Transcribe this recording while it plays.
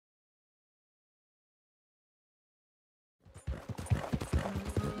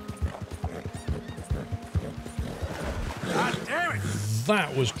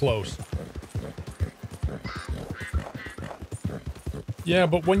that was close. Yeah,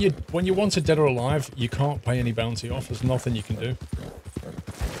 but when you want a dead or alive, you can't pay any bounty off. There's nothing you can do.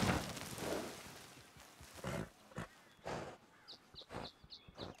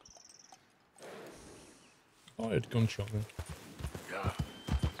 Oh, I had gunshot then. Yeah.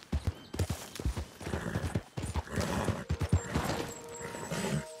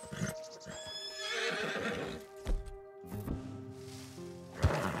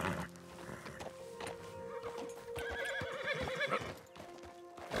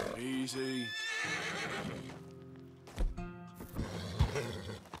 Easy.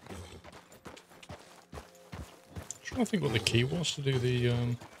 Trying to think what the key was to do the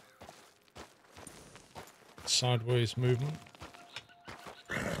sideways movement.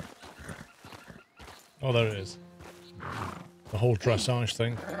 Oh, there it is. The whole dressage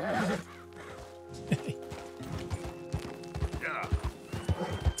thing.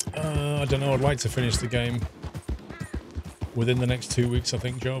 I don't know. I'd like to finish the game within the next 2 weeks, I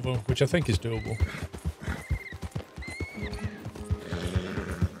think, Jovo, which I think is doable.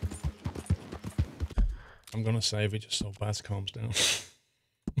 I'm gonna save it just so Baz calms down.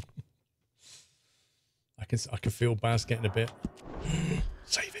 I can feel Baz getting a bit.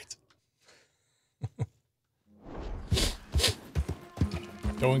 Save it.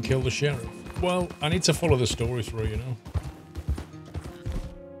 Go and kill the sheriff. Well, I need to follow the story through, you know.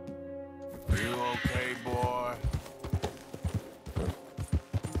 You okay, boy?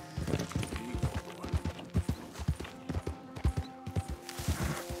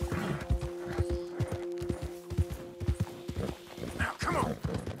 Now, come on.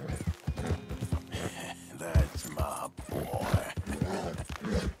 That's my boy.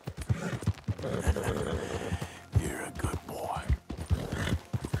 You're a good boy.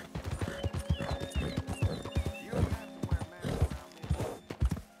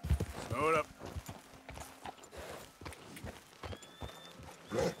 Hold up.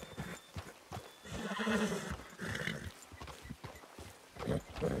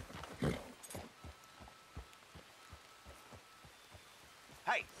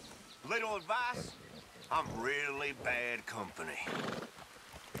 Hey, little advice. I'm really bad company.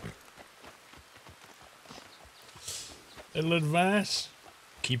 Little advice,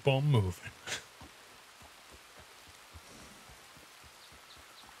 keep on moving.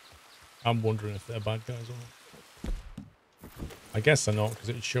 I'm wondering if they're bad guys or not. I guess they're not, because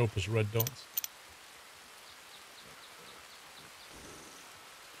it'd show up as red dots.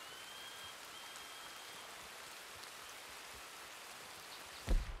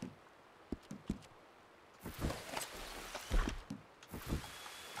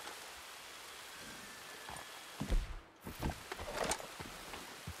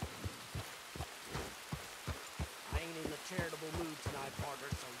 Charitable mood tonight, partner,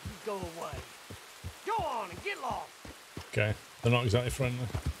 so you go away. Go on and get lost. Okay, they're not exactly friendly.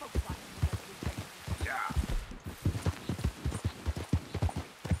 Yeah.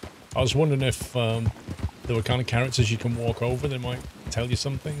 I was wondering if there were kind of characters you can walk over, they might tell you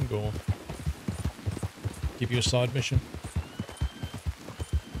something or give you a side mission.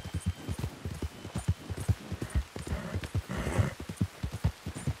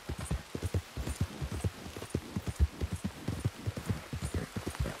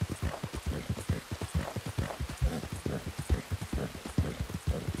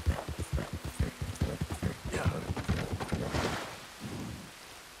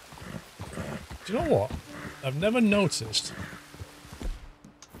 Do you know what? I've never noticed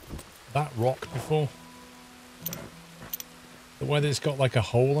that rock before. The way that it's got like a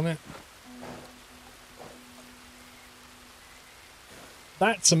hole in it.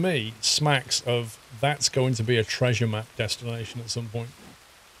 That to me smacks of that's going to be a treasure map destination at some point.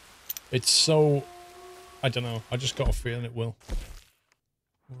 It's so... I don't know. I just got a feeling it will.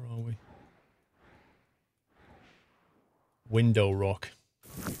 Where are we? Window rock.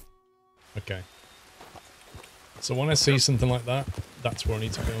 Okay. So when I see something like that, that's where I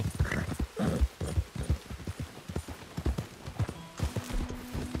need to go.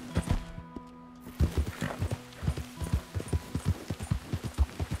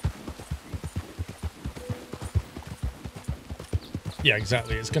 Yeah,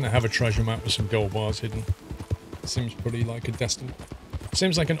 exactly. It's going to have a treasure map with some gold bars hidden. Seems pretty like a destination.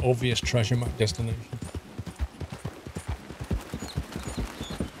 Seems like an obvious treasure map destination.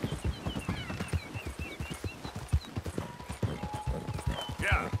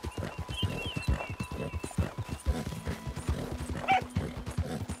 Yeah.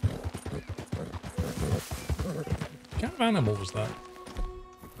 What kind of animal was that?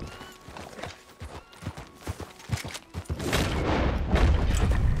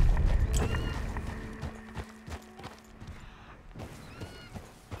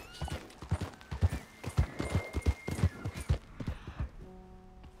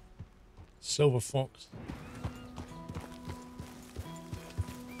 Silver fox.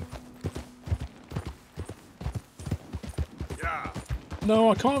 Yeah.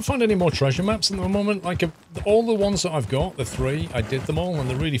 No, I can't find any more treasure maps at the moment. Like, all the ones that I've got, the 3, I did them all, and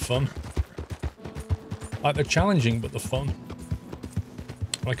they're really fun. Like, they're challenging, but they're fun.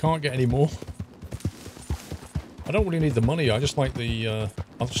 I can't get any more. I don't really need the money. I just like the,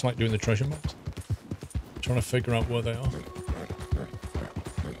 I just like doing the treasure maps. Trying to figure out where they are.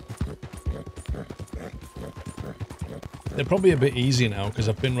 They're probably a bit easier now because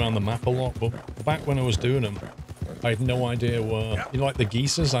I've been around the map a lot, but back when I was doing them, I had no idea where, you know, like the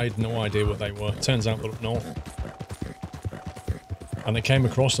geysers, I had no idea what they were. Turns out they're up north. And I came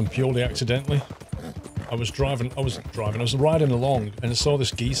across them purely accidentally. I was riding along and I saw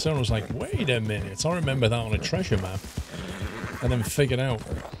this geyser and I was like, wait a minute, I remember that on a treasure map. And then figured out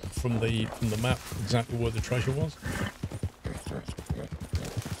from the map exactly where the treasure was.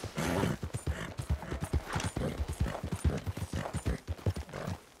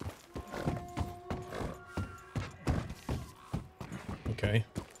 Okay,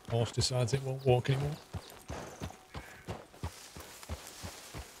 horse decides it won't walk anymore.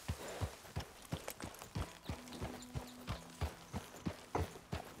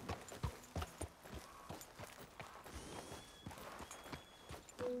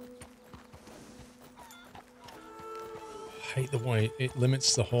 I hate the way it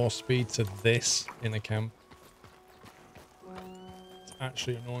limits the horse speed to this in a camp. It's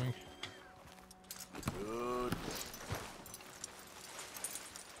actually annoying. Good.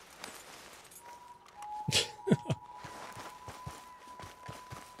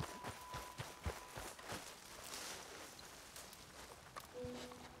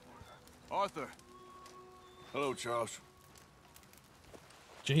 Arthur. Hello, Charles.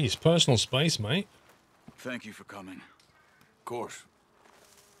 Jeez, personal space, mate. Thank you for coming. Of course.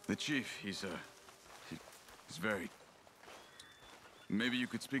 The chief, he's very... Maybe you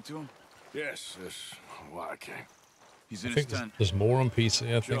could speak to him? Yes, that's why I came. He's I in his think tent. there's more on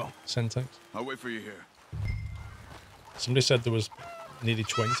PC, I think. Sure. Sentex. I'll wait for you here. Somebody said there was nearly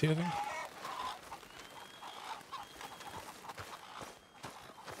 20, I think.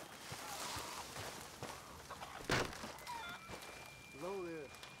 Hello there.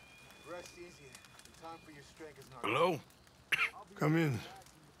 Rest easy. The time for your strength is not. Hello? Come in.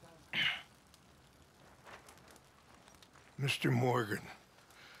 Mr. Morgan,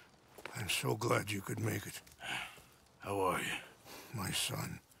 I'm so glad you could make it. How are you? My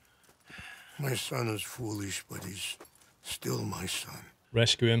son. My son is foolish, but he's still my son.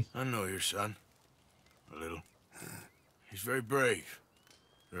 Rescue him. I know your son. A little. He's very brave.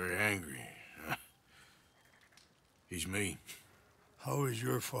 Very angry. He's mean. How is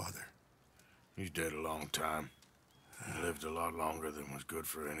your father? He's dead a long time. He lived a lot longer than was good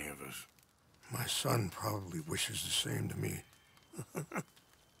for any of us. My son probably wishes the same to me.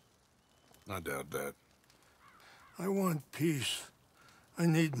 I doubt that. I want peace. I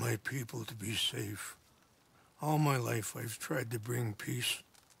need my people to be safe. All my life I've tried to bring peace.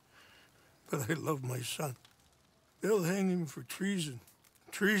 But I love my son. They'll hang him for treason.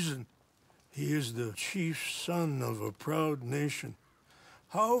 Treason. He is the chief son of a proud nation.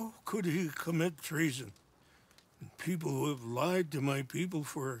 How could he commit treason? People who have lied to my people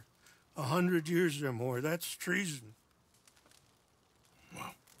for 100 years or more, that's treason.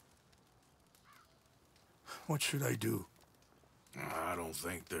 Well, What should I do? I don't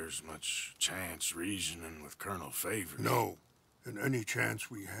think there's much chance reasoning with Colonel Favors. No. And any chance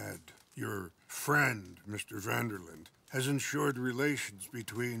we had, your friend, Mr. Vanderland, has ensured relations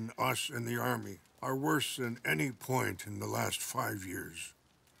between us and the army are worse than any point in the last 5 years.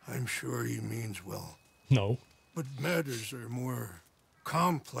 I'm sure he means well. No. But matters are more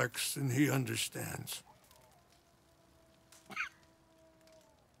complex than he understands.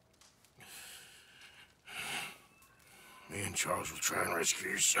 Me and Charles will try and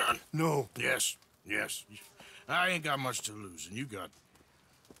rescue your son. No. Yes, yes. I ain't got much to lose, and you got...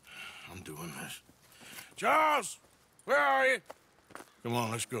 I'm doing this. Charles! Where are you? Come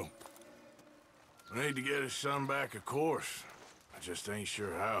on, let's go. We need to get his son back, of course. I just ain't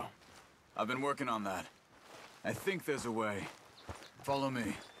sure how. I've been working on that. I think there's a way. Follow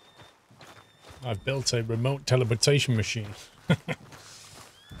me. I've built a remote teleportation machine.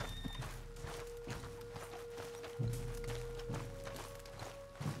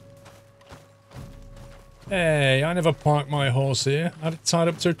 Hey, I never parked my horse here. I had it tied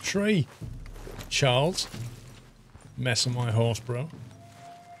up to a tree. Charles. Messing my horse, bro.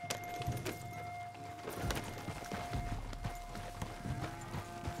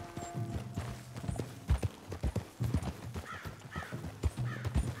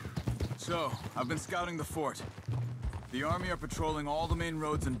 So, I've been scouting the fort. The army are patrolling all the main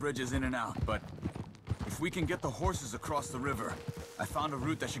roads and bridges in and out, but if we can get the horses across the river, I found a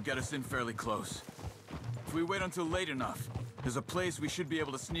route that should get us in fairly close. If we wait until late enough, there's a place we should be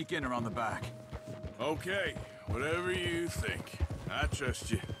able to sneak in around the back. Okay, whatever you think. I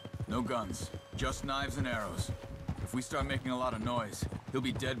trust you. No guns, just knives and arrows. If we start making a lot of noise, he'll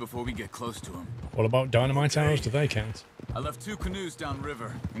be dead before we get close to him. What about dynamite arrows? Do they count? I left 2 canoes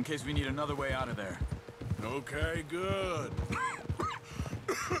downriver, in case we need another way out of there. Okay, good.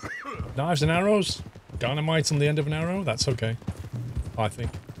 Knives and arrows? Dynamite on the end of an arrow? That's okay, I think.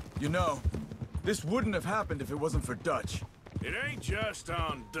 You know, this wouldn't have happened if it wasn't for Dutch. It ain't just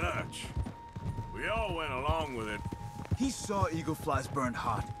on Dutch. We all went along with it. He saw eagle flies burned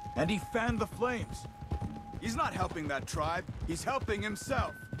hot, and he fanned the flames. He's not helping that tribe, he's helping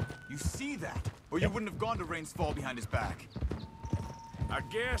himself. You see that, or you wouldn't have gone to Rain's Fall behind his back. I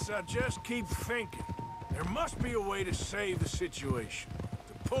guess I just keep thinking. There must be a way to save the situation.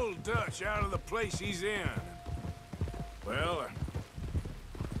 To pull Dutch out of the place he's in. Well,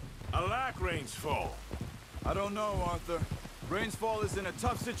 I like Rain's Fall. I don't know, Arthur. Rain's Fall is in a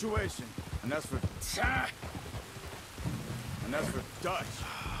tough situation, and that's for Dutch.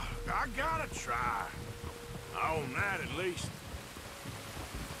 I gotta try. I own that at least.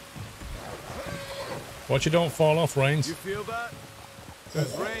 Watch you don't fall off, Rains. You feel that?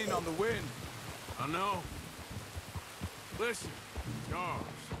 There's rain on the wind. I know. Listen, Charles.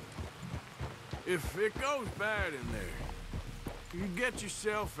 If it goes bad in there, you get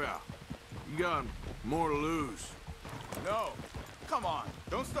yourself out. You got more to lose. No. Come on.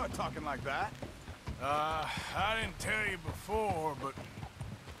 Don't start talking like that. I didn't tell you before, but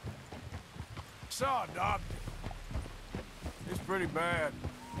saw a doctor. It's pretty bad.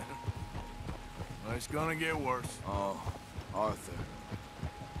 Well, it's gonna get worse. Oh, Arthur.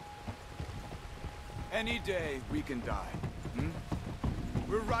 Any day we can die.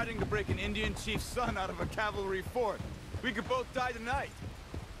 We're riding to break an Indian chief's son out of a cavalry fort. We could both die tonight.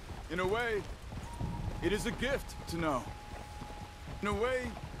 In a way, it is a gift to know. In a way,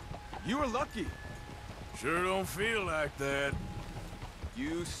 you were lucky. Sure don't feel like that.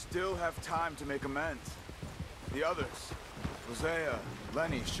 You still have time to make amends. The others, Hosea,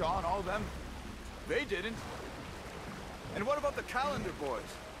 Lenny, Sean, all them, they didn't. And what about the Calendar boys?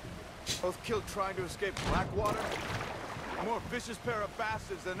 Both killed trying to escape Blackwater? A more vicious pair of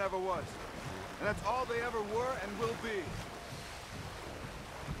bastards than ever was. And that's all they ever were and will be.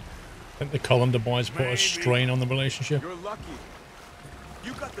 I think the Colander boys put Maybe. a strain on the relationship. You're lucky.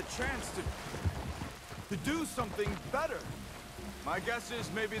 You got the chance to do something better. My guess is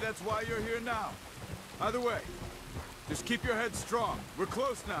maybe that's why you're here now. Either way, just keep your head strong. We're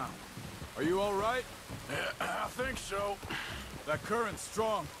close now. Are you all right? I think so. That current's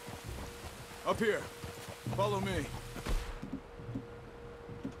strong. Up here. Follow me.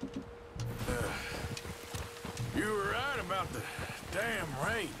 You were right about the damn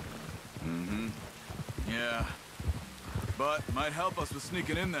rain. Mm-hmm. Yeah. But might help us with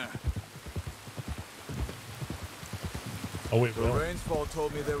sneaking in there. Oh, it The will. Rain's Fall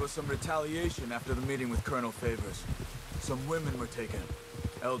told me there was some retaliation after the meeting with Colonel Favors. Some women were taken.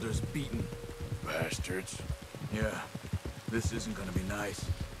 Elders beaten. Bastards. Yeah. This isn't gonna be nice.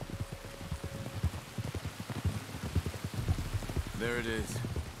 There it is.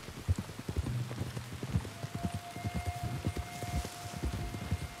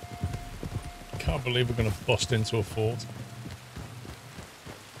 Can't believe we're going to bust into a fort.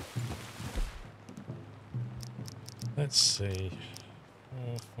 Let's see.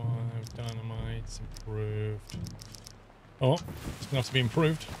 4, 5, dynamite, improved. Oh, it's going to have to be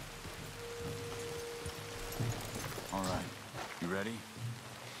improved. All right. You ready?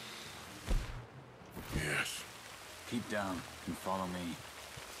 Yes. Keep down and follow me.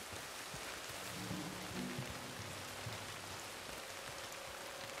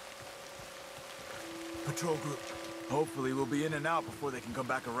 Patrol group. Hopefully we'll be in and out before they can come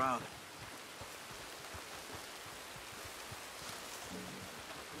back around.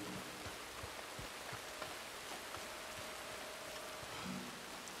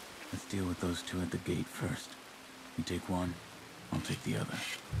 Let's deal with those two at the gate first. You take one, I'll take the other.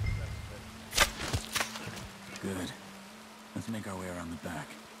 Good. Let's make our way around the back.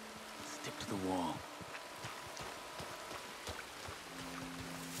 Stick to the wall.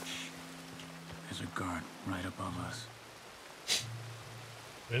 Shh. There's a guard right above us.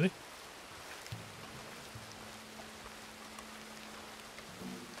 Really?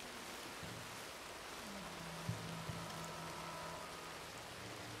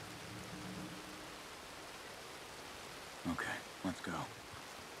 Okay, let's go.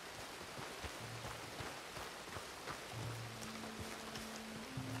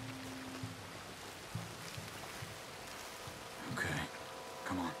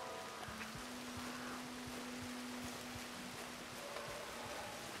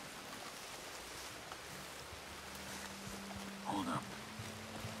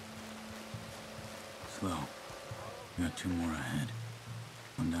 2 more ahead.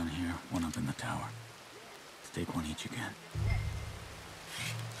 One down here, one up in the tower. Stake one each again.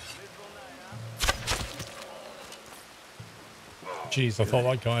 Jeez, I thought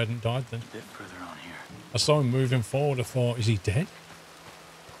that guy hadn't died then. A bit further on here. I saw him moving forward. I thought, is he dead?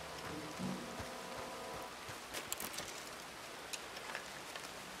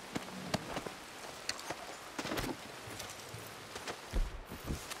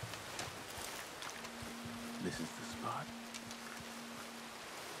 This is the spot.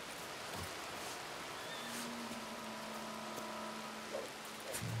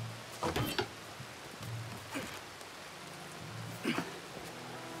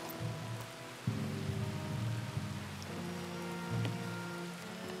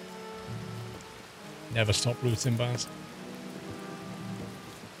 Never stop looting, Baz.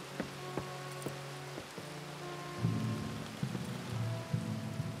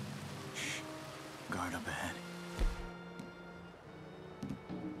 Guard up ahead.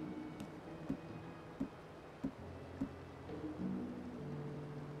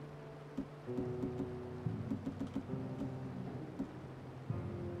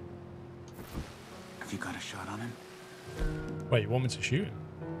 Have you got a shot on him? Wait, you want me to shoot him?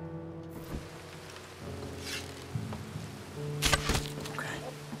 Okay.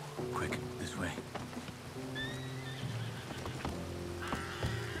 Quick, this way.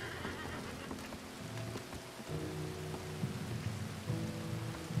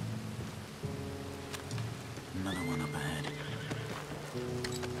 Another one up ahead.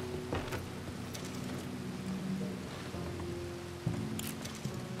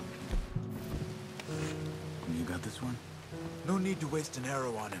 You got this one? No need to waste an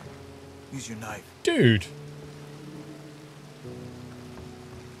arrow on him. Use your knife. Dude!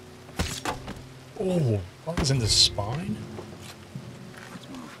 Oh, that was in the spine? Let's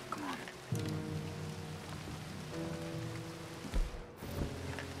move. Come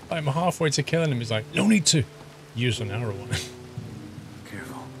on. I'm halfway to killing him. He's like, no need to use an arrow on him.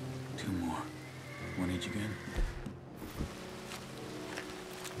 Careful. 2 more. One each again.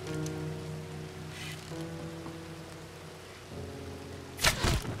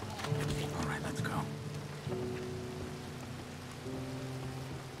 All right, let's go.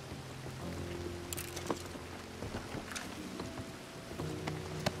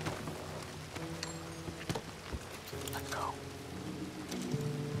 Let's go.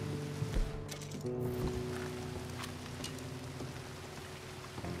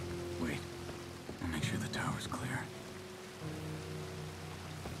 Wait. I'll make sure the tower's clear.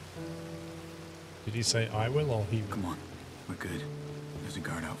 Did he say I will or he will? Come on. We're good. There's a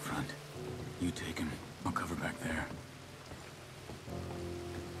guard out front. You take him. I'll cover back there.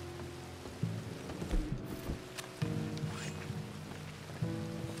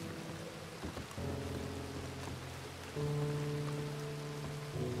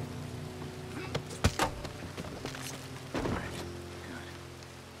 Right. Good.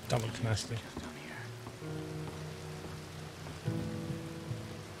 That looks nasty. Just down here.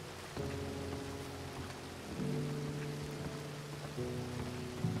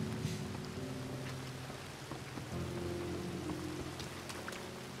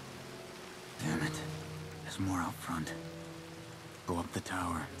 Damn it. There's more out front. Go up the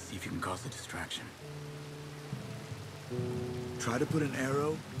tower, see if you can cause a distraction. Try to put an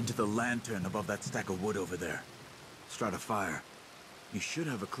arrow into the lantern above that stack of wood over there. Start a fire. You should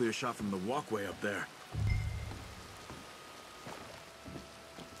have a clear shot from the walkway up there.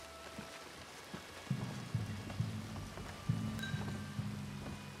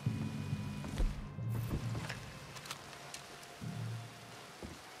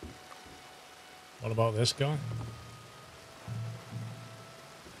 What about this guy?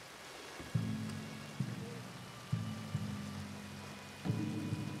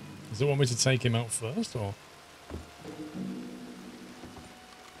 Does it want me to take him out first, or?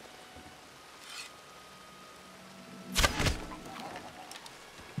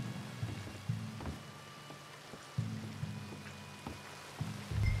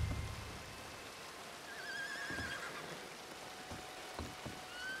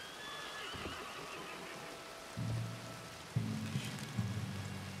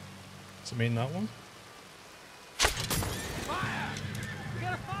 Does it mean that one? Fire! We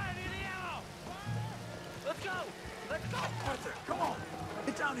gotta fire near the arrow! Let's go! Let's go! Arthur, come on!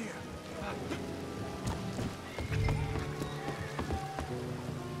 Get down here!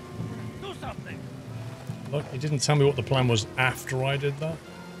 Do something! Look, he didn't tell me what the plan was after I did that.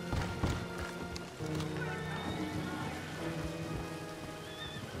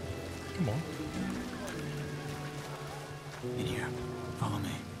 Come on. In here. Follow me.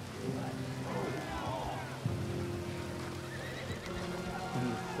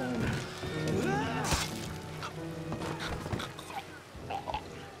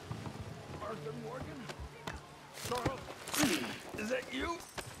 Arthur Morgan? Carl? Is that you?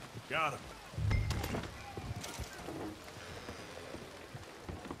 Got him.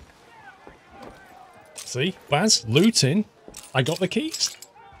 See, Baz, looting. I got the keys.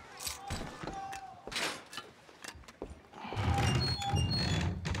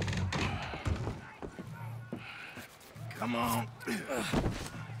 Come on.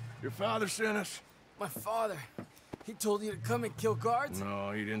 Your father sent us? My father. He told you to come and kill guards?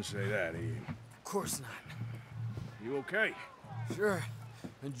 No, he didn't say that. Of course not. You okay? Sure.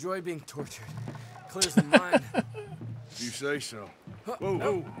 Enjoy being tortured. Clears the mind. You say so. Whoa,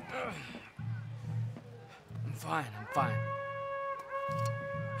 whoa. I'm fine, I'm fine.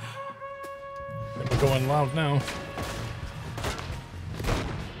 We're going loud now.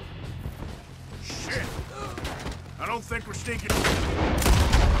 Shit! I don't think we're stinking.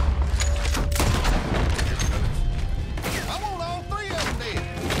 I want all three of them dead.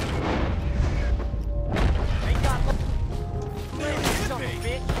 Ain't got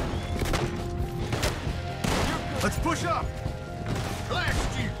Let's push up!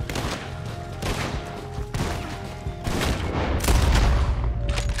 Blast you!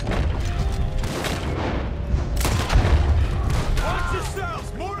 Watch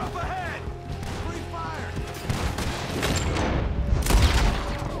yourselves! More up ahead! Free fire!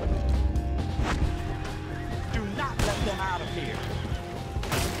 Do not let them out of here.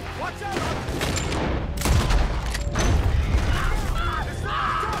 Watch out! It's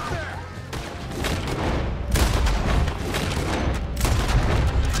not up there!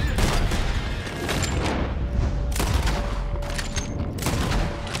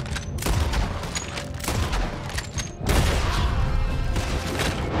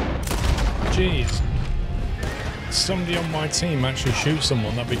 Jeez. Somebody on my team actually shoot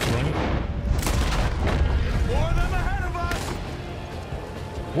someone, that'd be great. More of them ahead of us!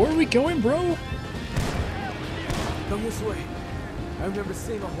 Where are we going, bro? Come this way. I remember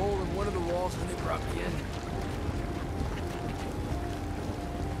seeing a hole in one of the walls when they brought me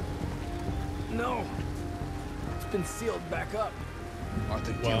in. No. It's been sealed back up.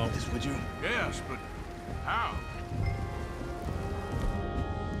 Arthur, deal Wow. with this, would you? Yes, but how?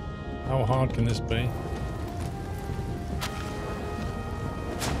 How hard can this be?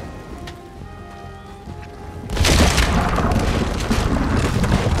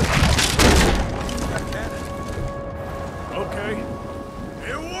 Okay.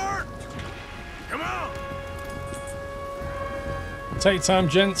 It worked! Come on! Take time,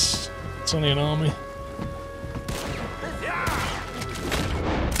 gents. It's only an army.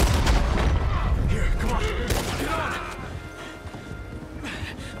 Here, come on. Get on!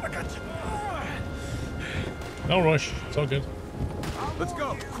 I got you. No rush. It's all good. Let's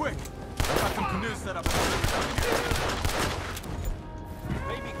go, quick! I got some canoes set up.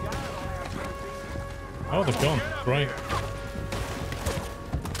 Oh, they've gone. Great.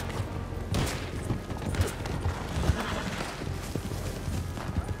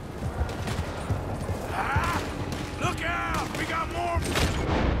 Look out! We got more!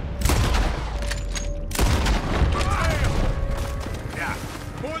 Yeah.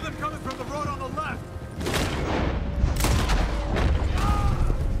 More of them coming from the road on the left!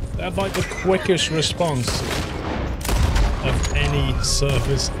 They had like the quickest response of any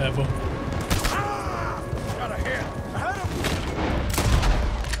service ever. Got a hit! Ahead of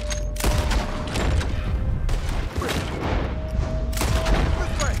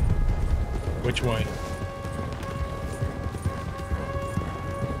This way! Which way?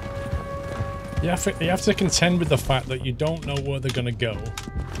 You have to contend with the fact that you don't know where they're gonna go.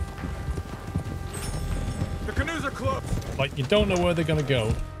 The canoes are close! Like, you don't know where they're gonna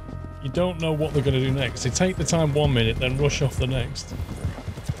go. You don't know what they're gonna do next. They take the time 1 minute, then rush off the next.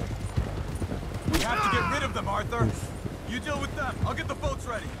 We have to get rid of them, Arthur! You deal with them, I'll get the boats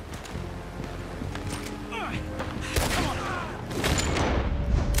ready!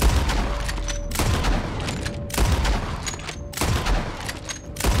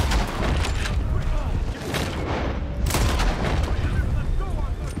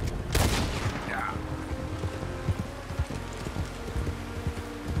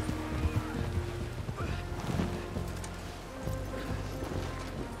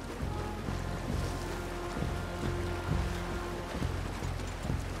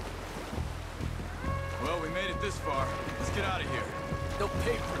 Well, we made it this far. Let's get out of here. They'll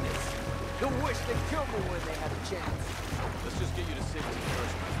pay for this. They'll wish they killed me when they had a chance. Let's just get you to safety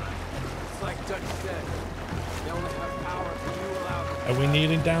first, my friend. It's like Dutch said. They only have power if you allow them. Are we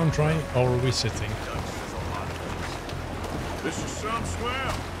kneeling down, Trey, or are we sitting? Dutch says a lot of things. This is some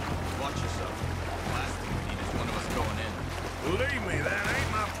swell. Watch yourself. Last thing we need is one of us going in. Believe me, that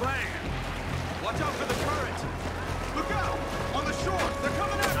ain't my plan. Watch out for the current. Look out! On the shore! They're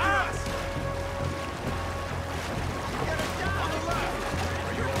coming after us! Get us down! On the left!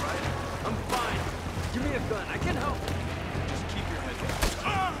 Are you alright? I'm fine. Give me a gun. I can help. Just keep your head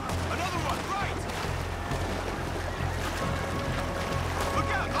down. Another one, right!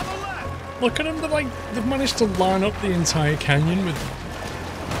 Look out! On the left! Look at them, they've managed to line up the entire canyon with...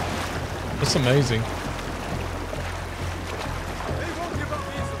 That's amazing. They won't give up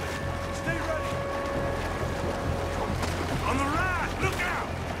easily. Stay ready. On the right, look out!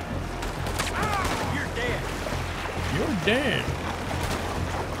 Ah! You're dead. You're dead.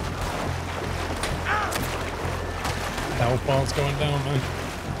 Health bar's going down, man.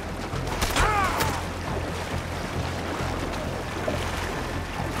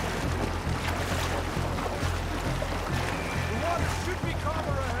 The water should be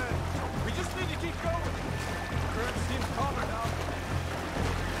calmer ahead. We just need to keep going. The current seems calmer now.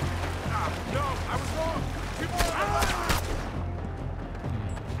 No, I was wrong. Two more on the left.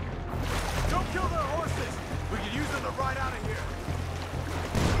 Don't kill their horses. We could use them to ride out of here.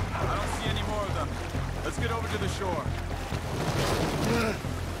 I don't see any more of them. Let's get over to the shore.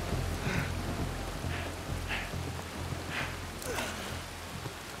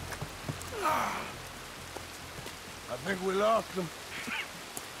 I think we lost them.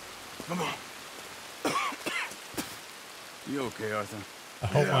 Come on. You okay, Arthur? I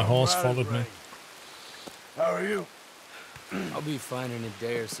hope my I'm horse right as followed me. rain. How are you? I'll be fine in a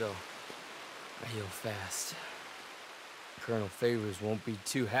day or so. I heal fast. Colonel Favors won't be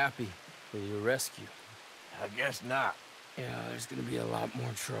too happy with your rescue. I guess not. Yeah, there's gonna be a lot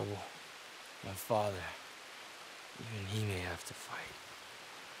more trouble. My father, even he may have to fight.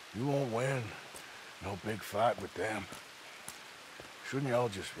 You won't win. No big fight with them. Shouldn't y'all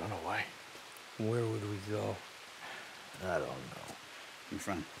just run away? Where would we go? I don't know. My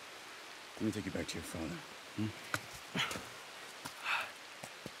friend, let me take you back to your father.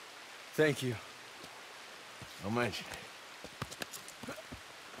 Thank you. Don't mention it.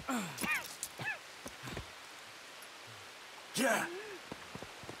 Yeah.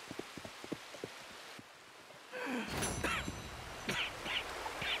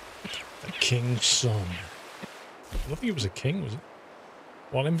 The king's son. I don't think it was a king, was it?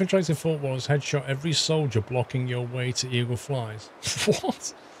 While infiltrating Fort Wallace, headshot every soldier blocking your way to Eagle Flies.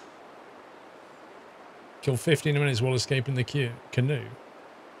 What? Kill 15 minutes while escaping the canoe.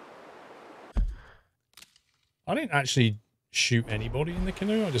 I didn't actually shoot anybody in the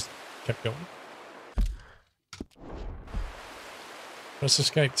canoe, I just kept going. Press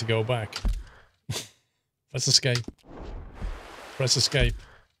escape to go back. Press escape. Press escape.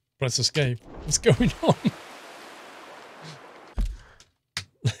 Press escape. What's going on?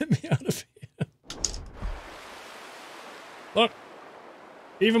 Let me out of here. Look.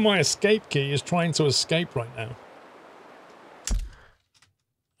 Even my escape key is trying to escape right now.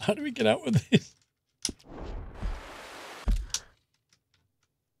 How do we get out with this?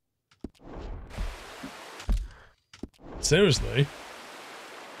 Seriously?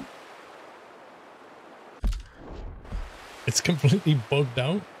 It's completely bugged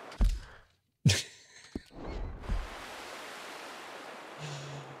out.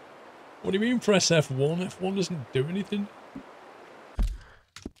 What do you mean press F1? F1 doesn't do anything.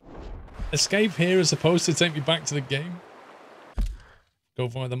 Escape here is supposed to take me back to the game. Go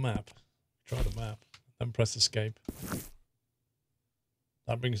via the map. Try the map. Then press escape.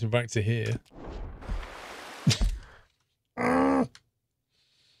 That brings me back to here.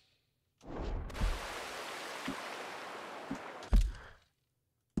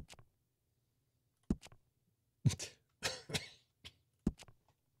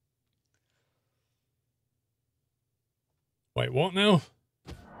 Wait, what now?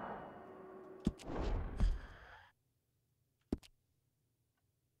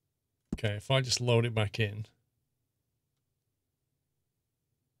 Okay, if I just load it back in.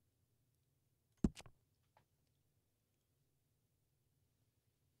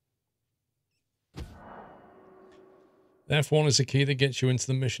 F1 is the key that gets you into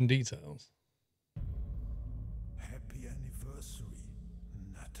the mission details. Happy anniversary,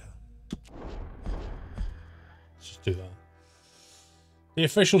 Nutter. Let's just do that. The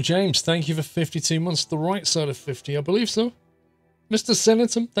official James, thank you for 52 months. The right side of 50, I believe so. Mr.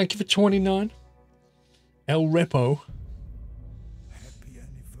 Senator, thank you for 29. El Repo. Happy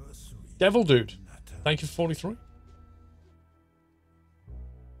anniversary. Devil Dude, Nutter. thank you for 43.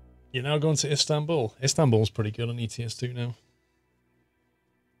 You're now going to Istanbul. Istanbul's pretty good on ETS2 now.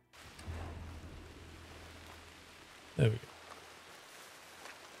 There we go.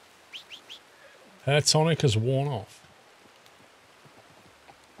 Hair tonic has worn off.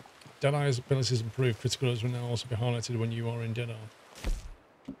 Deadeye's abilities improve. Critical hits will now also be highlighted when you are in Deadeye.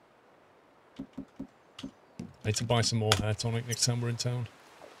 I need to buy some more hair tonic next time we're in town.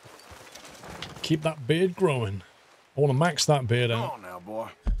 Keep that beard growing. I want to max that beard out. Come on now, boy.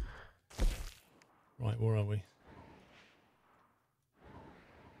 Right, where are we?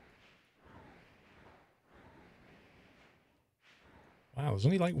 Wow, there's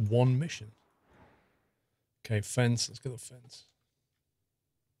only like one mission. Okay, fence. Let's get the fence.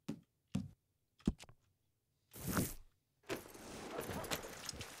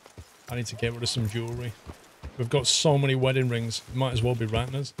 I need to get rid of some jewelry. We've got so many wedding rings. It might as well be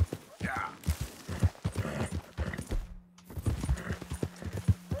Ratner's.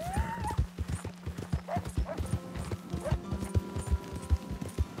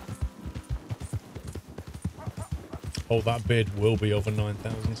 Oh, that bid will be over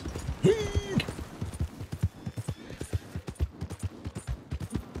 9,000.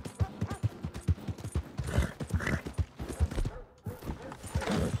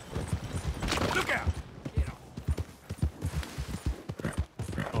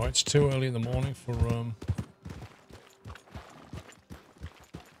 Oh, it's too early in the morning for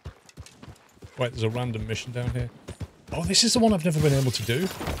Wait, there's a random mission down here. Oh, this is the one I've never been able to do.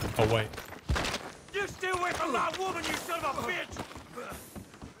 Oh wait. You stay away from that woman, you son of a bitch!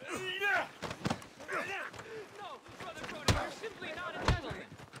 No, Brother Brody, you're simply not a gentleman.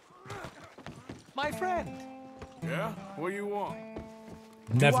 My friend. Yeah? What do you want?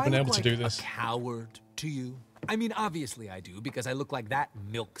 Never been able to do this. A coward to you? I mean, obviously I do, because I look like that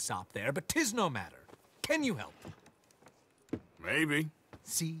milksop there, but 'tis no matter. Can you help? Maybe.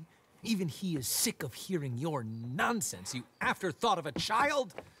 See? Even he is sick of hearing your nonsense, you afterthought of a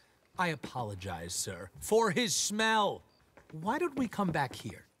child. I apologize, sir, for his smell. Why don't we come back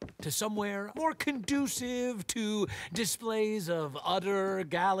here? To somewhere more conducive to displays of utter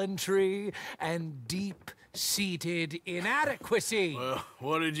gallantry and deep-seated inadequacy. Well,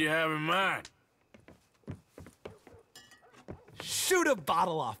 what did you have in mind? Shoot a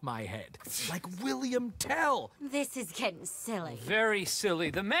bottle off my head, like William Tell. This is getting silly. Very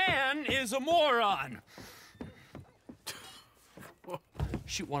silly. The man is a moron.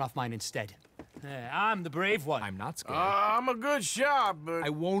 Shoot one off mine instead. I'm the brave one. I'm not scared. I'm a good shot, but I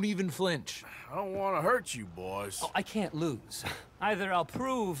won't even flinch. I don't want to hurt you, boys. Oh, I can't lose. Either I'll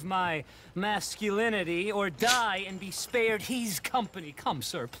prove my masculinity or die and be spared his company. Come,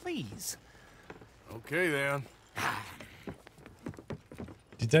 sir, please. Okay, then.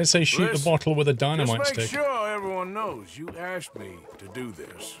 Did they say shoot the bottle with a dynamite just make stick? sure everyone knows you asked me to do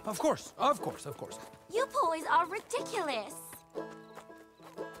this. Of course, of course, of course. You boys are ridiculous.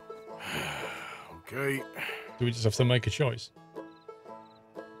 Okay. Do we just have to make a choice?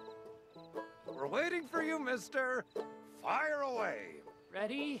 We're waiting for you, mister. Fire away.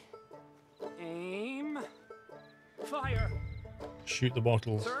 Ready? Aim. Fire. Shoot the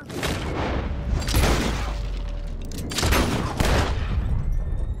bottles. Sir?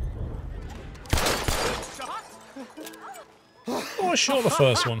 Oh, I shot the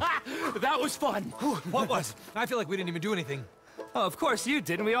first one. That was fun. What was? I feel like we didn't even do anything. Oh, of course you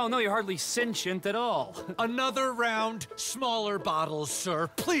didn't. We all know you're hardly sentient at all. Another round, smaller bottles, sir,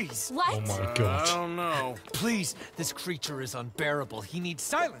 please. What? Oh my I god. don't know. Please, this creature is unbearable. He needs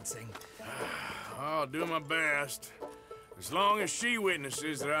silencing. I'll do my best. As long as she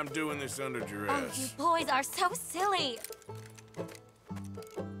witnesses that I'm doing this under Oh, you duress. boys are so silly.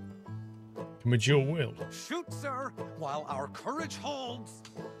 Can we dual wield? Shoot, sir, while our courage holds.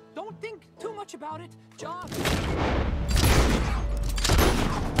 Don't think too much about it, John.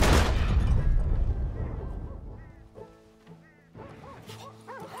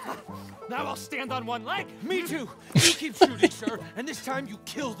 Now I'll stand on one leg. Me too. You keep shooting, sir, and this time you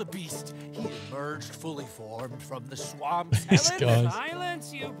kill the beast. He emerged fully formed from the swamp. These guys.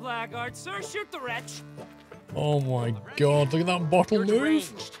 Silence, you blackguard. Sir, shoot the wretch. Oh my god, look at that bottle You're move.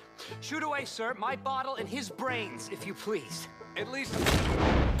 deranged. Shoot away, sir. My bottle and his brains, if you please. At least.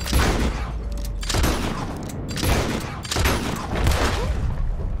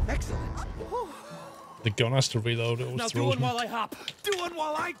 Excellent. The gun has to reload. It Now always do throws one me. while I hop. Do one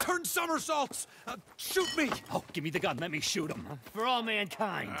while I turn somersaults. Shoot me. Oh, give me the gun. Let me shoot him. For all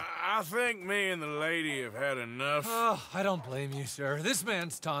mankind. I think me and the lady have had enough. Oh, I don't blame you, sir. This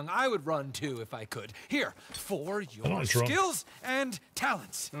man's tongue, I would run too if I could. Here, for your not drunk. skills and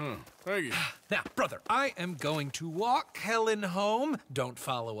talents. Thank you. Now, brother, I am going to walk Helen home. Don't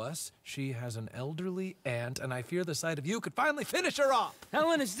follow us. She has an elderly aunt, and I fear the sight of you could finally finish her off.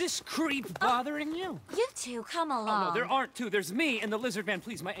 Helen, is this creep bothering you? You two, come along. Oh, no, there aren't two. There's me and the lizard man.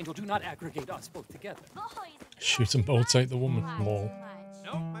 Please, my angel, do not aggregate us both together. Shoot them both, take the woman. Lol.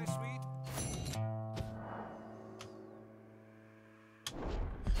 No, my sweet.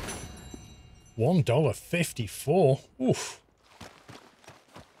 $1.54. Oof.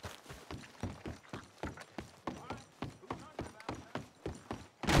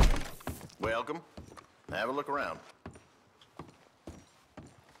 Welcome. Have a look around.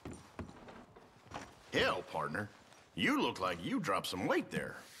 Hell, partner. You look like you dropped some weight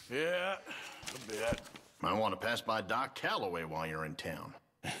there. Yeah, a bit. Might want to pass by Doc Calloway while you're in town.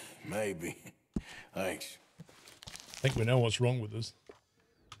 Maybe. Thanks. I think we know what's wrong with us.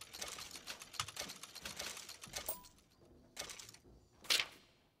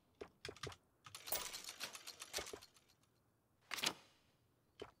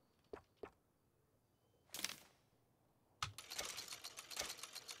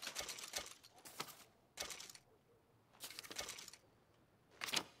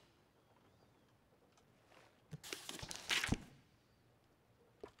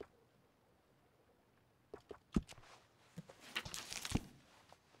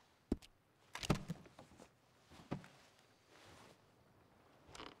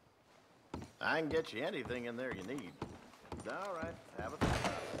 I can get you anything in there you need. All right, have a think.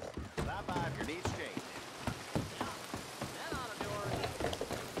 Stop by if you need change. That ought to do her.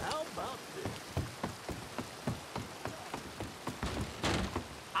 How about this?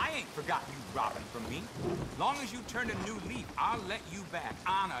 I ain't forgot you robbing from me. Long as you turn a new leaf, I'll let you back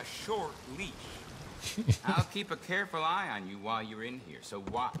on a short leash. I'll keep a careful eye on you while you're in here, so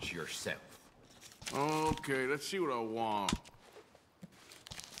watch yourself. Okay, let's see what I want.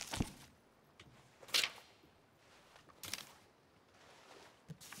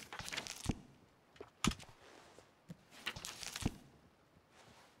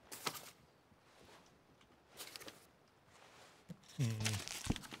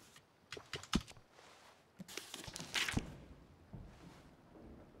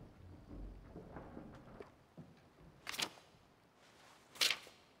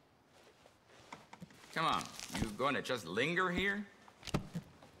 Come on, you going to just linger here?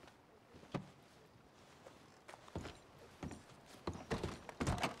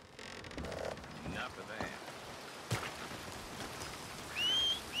 Enough of that.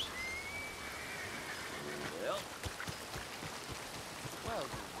 Well,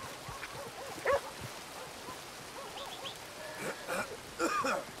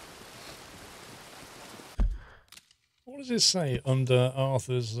 What does it say under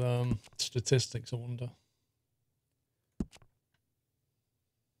Arthur's statistics, I wonder?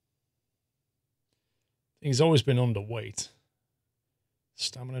 He's always been underweight.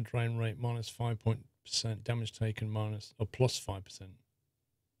 Stamina drain rate minus 5%, damage taken minus or plus 5%.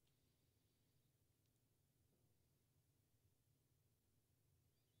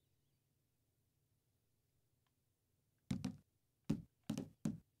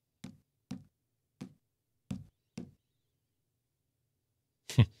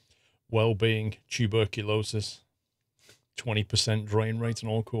 Well-being, tuberculosis, 20% drain rate on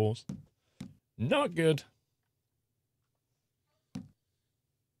all cores. Not good.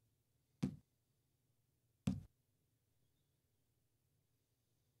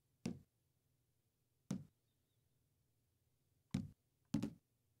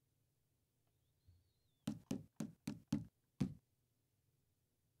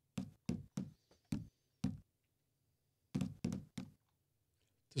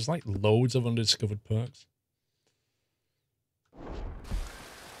 There's like loads of undiscovered perks.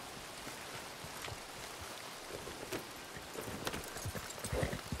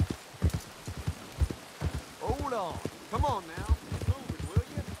 Hold on. Come on now. Move it, will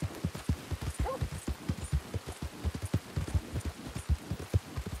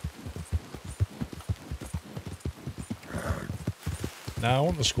you? Now I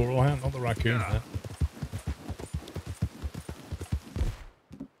want the squirrel hand, not the raccoon hand.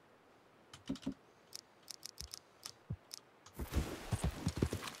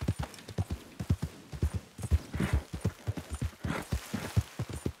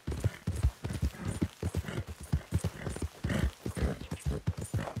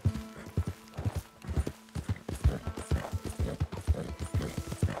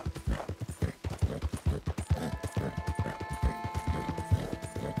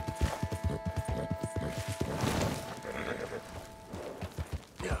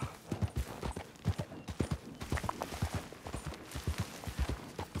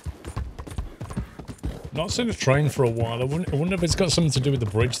 Not seen a train for a while. I wonder if it's got something to do with the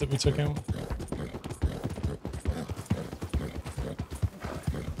bridge that we took out.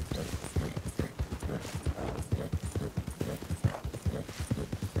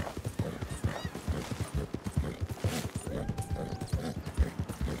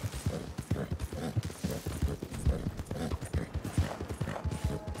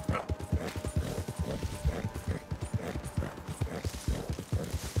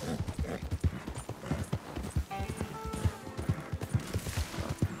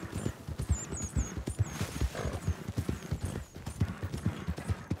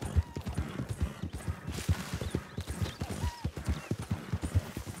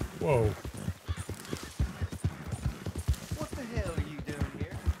 Whoa. What the hell are you doing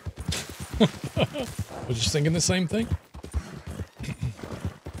here? We're just thinking the same thing.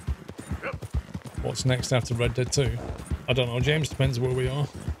 What's next after Red Dead 2? I don't know, James. Depends where we are.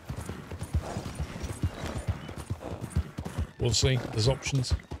 We'll see. There's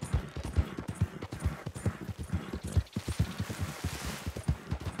options.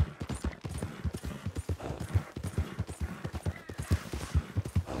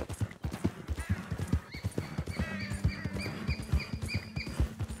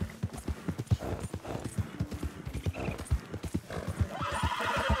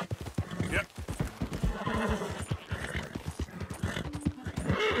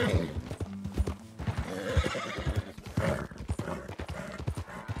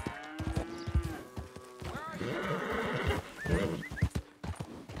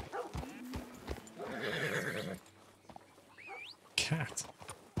 Cat.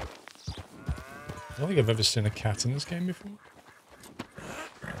 I don't think I've ever seen a cat in this game before.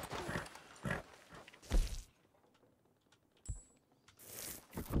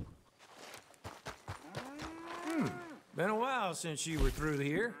 Been a while since you were through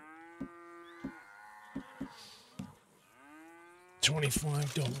here.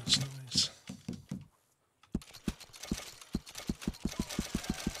 $25, nice.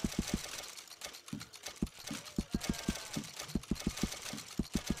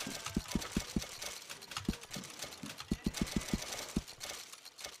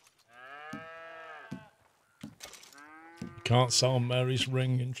 Can't sell Mary's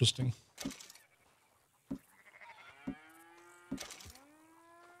ring, interesting.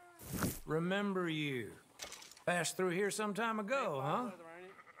 Remember you. Passed through here some time ago, huh?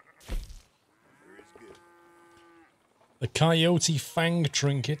 The Coyote Fang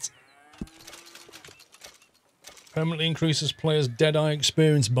Trinket. Permanently increases players' Deadeye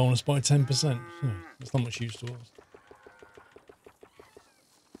experience bonus by 10%. That's not much use to us.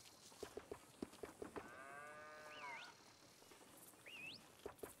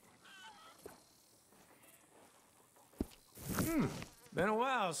 Been a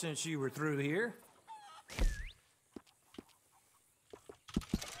while since you were through here.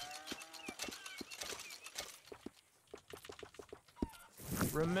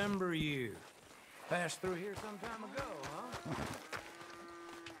 Remember you. Passed through here some time ago, huh?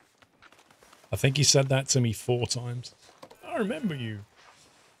 I think he said that to me 4 times. I remember you.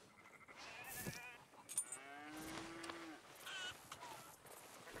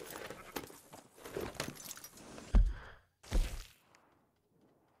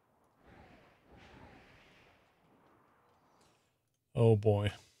 Oh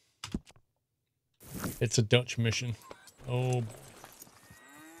boy. It's a Dutch mission. Oh boy.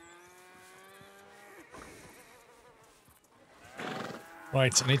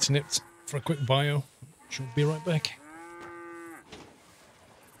 Right, I need to nip for a quick bio. She'll be right back.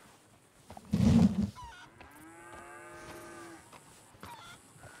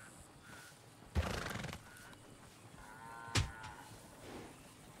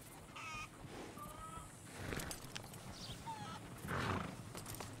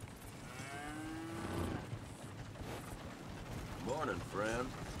 Morning, friend.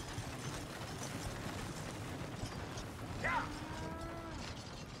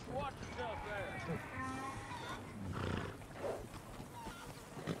 Watch yourself there.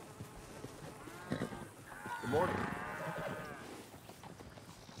 Good morning.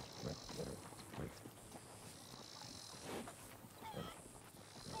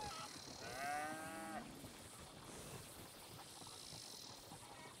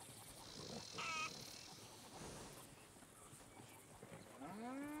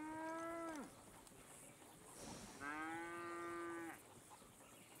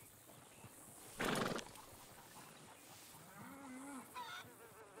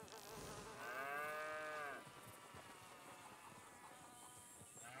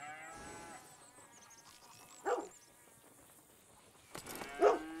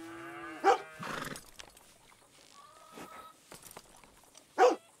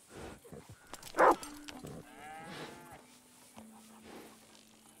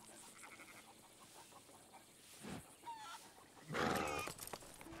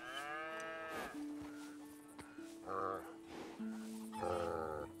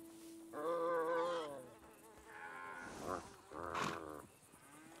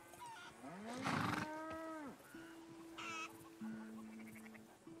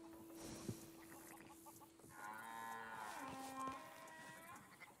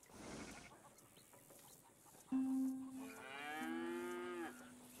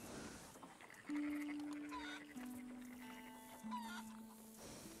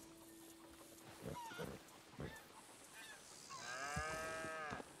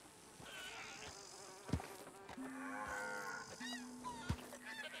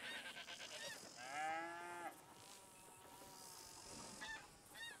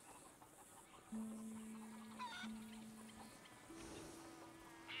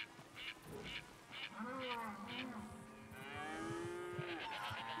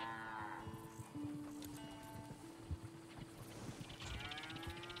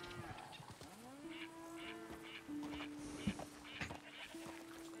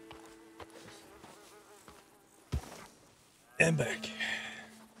 And back.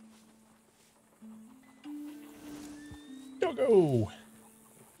 Doggo!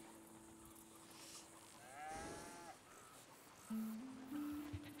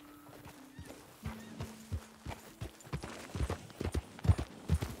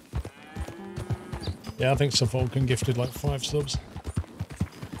 Yeah, I think Suffolk gifted like 5 subs.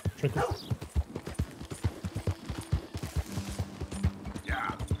 Trickle.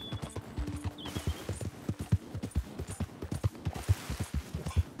 Yeah.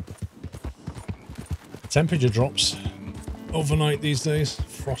 Temperature drops overnight these days.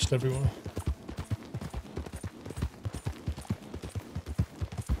 Frost everywhere.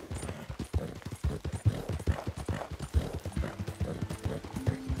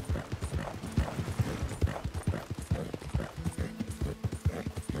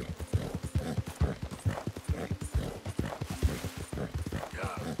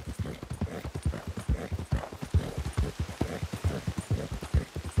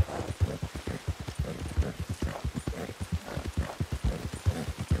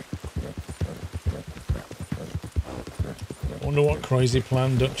 Wonder what crazy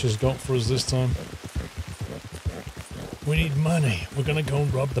plan Dutch has got for us this time. We need money. We're gonna go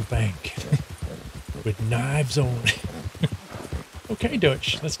and rob the bank. With knives only. Okay,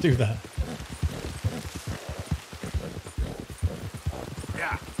 Dutch, let's do that.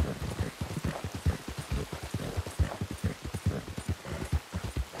 Yeah.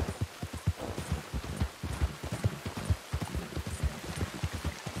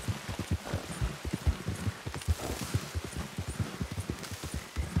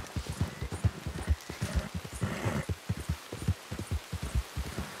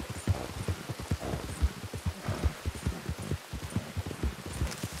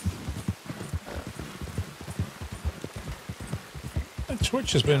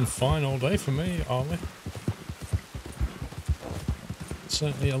 Twitch has been fine all day for me, Ollie.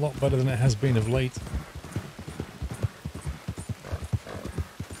 Certainly a lot better than it has been of late.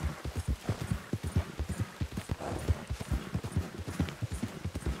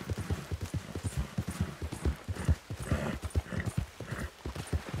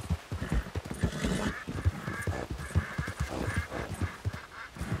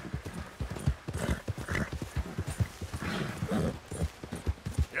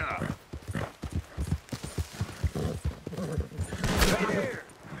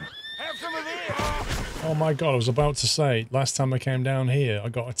 Oh my god, I was about to say, last time I came down here, I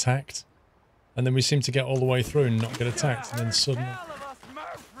got attacked. And then we seemed to get all the way through and not get attacked, and then suddenly...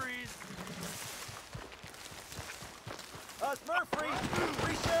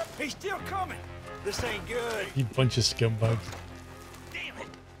 He's still coming. This ain't good. You bunch of scumbags. Damn it.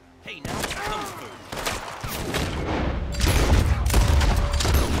 Hey, now comes through.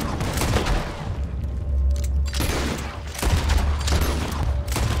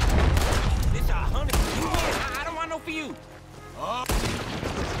 This a honey. I don't want no for you. Oh.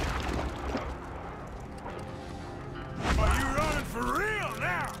 Are you running for real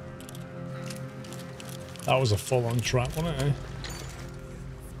now? That was a full-on trap, wasn't it, eh?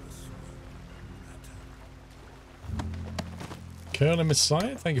 Curly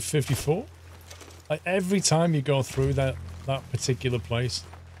Messiah, thank you, 54. Like, every time you go through that particular place,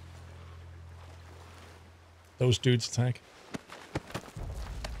 those dudes attack.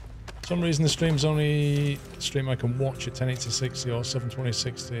 For some reason the stream's only stream I can watch at 1080 or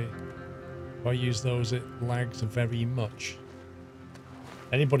 72060. If I use those, it lags very much.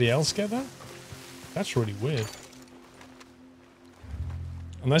 Anybody else get that? That's really weird.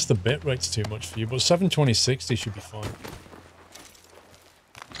 Unless the bitrate's too much for you, but 72060 should be fine.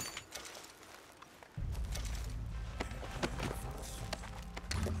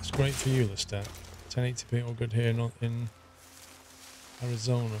 It's great for you, Lestat. 1080p all good here, not in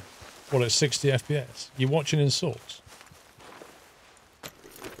Arizona. What, at 60 FPS? You watching in source?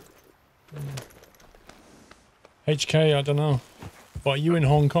 HK, I don't know. But are you in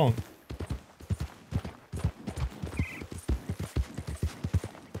Hong Kong?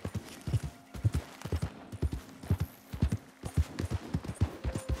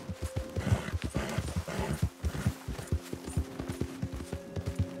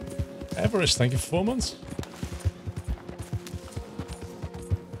 Everest, thank you for 4 months.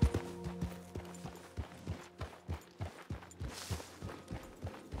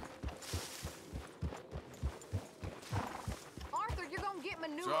 Arthur, you're gonna get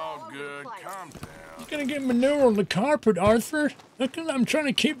manure It's all all over good. the place. Calm down. You're gonna get manure on the carpet, Arthur. Look, I'm trying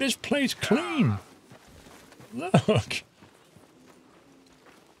to keep this place clean. Look.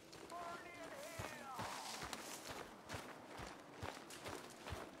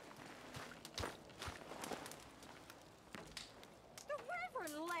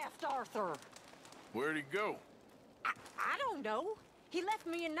 Arthur? Where'd he go? I don't know. He left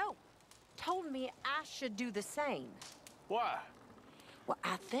me a note. Told me I should do the same. Why? Well,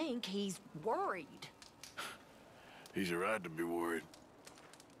 I think he's worried. He's a right to be worried.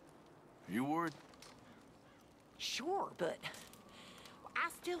 You worried? Sure, but I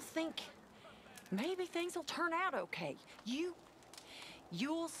still think maybe things will turn out okay.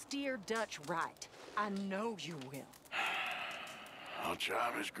 You'll steer Dutch right. I know you will. I'll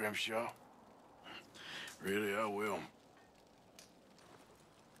try, Miss Grimshaw. Really, I will.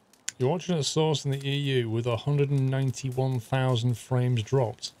 You're watching a source in the EU with 191,000 frames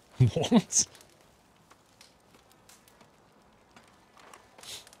dropped. What?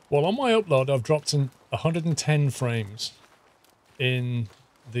 Well, on my upload, I've dropped in 110 frames in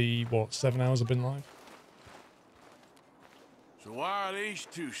the, what, 7 hours I've been live? So why are these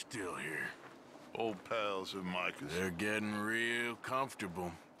two still here? Old pals of Micah's. They're getting real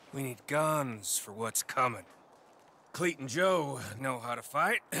comfortable. We need guns for what's coming. Cleet and Joe know how to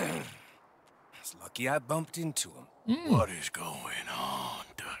fight. It's lucky I bumped into them. What is going on,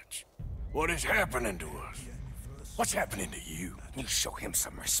 Dutch? What is happening to us? What's happening to you? You show him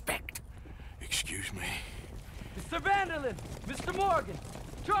some respect. Excuse me? Mr. Vanderlyn! Mr. Morgan!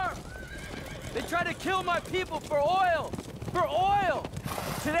 Charles! They try to kill my people for oil! For oil!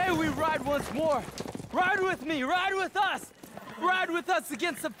 Today we ride once more. Ride with me! Ride with us! Ride with us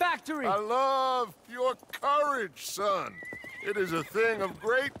against the factory! I love your courage, son. It is a thing of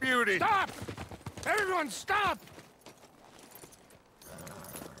great beauty. Stop! Everyone, stop!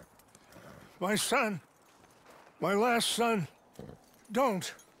 My son. My last son.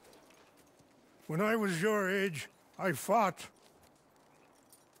 Don't. When I was your age, I fought.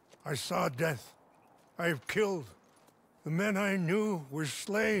 I saw death. I have killed. The men I knew were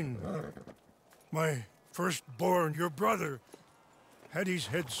slain. My firstborn, your brother, had his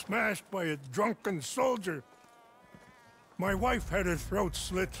head smashed by a drunken soldier. My wife had her throat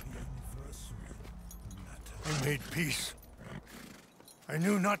slit. I made peace. I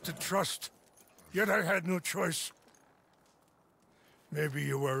knew not to trust, yet I had no choice. Maybe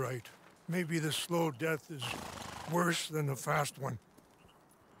you were right. Maybe the slow death is worse than the fast one.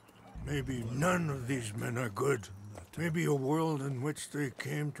 Maybe none of these men are good. Maybe a world in which they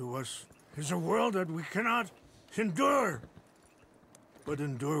came to us is a world that we cannot endure. But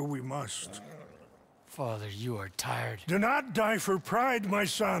endure we must. Father, you are tired. Do not die for pride, my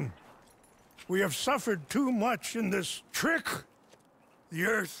son. We have suffered too much in this trick. The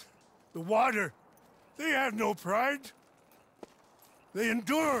earth, the water, they have no pride. They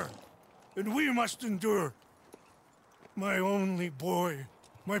endure, and we must endure. My only boy,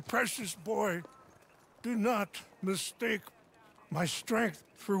 my precious boy, do not mistake my strength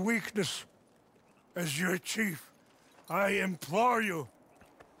for weakness. As your chief, I implore you.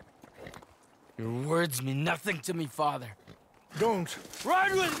 Your words mean nothing to me, Father. Don't.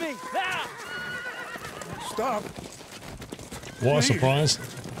 Ride with me! Now! Stop. What a surprise.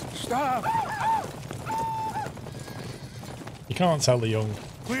 Stop. You can't tell the young.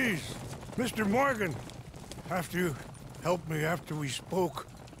 Please, Mr. Morgan, after you helped me after we spoke,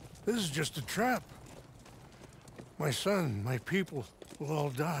 this is just a trap. My son, my people will all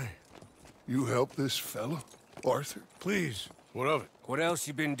die. You help this fellow, Arthur? Please. What of it? What else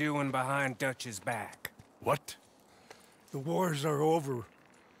you been doing behind Dutch's back? What? The wars are over.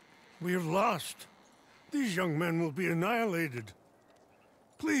 We have lost. These young men will be annihilated.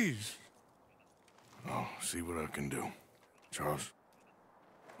 Please. I'll see what I can do. Charles?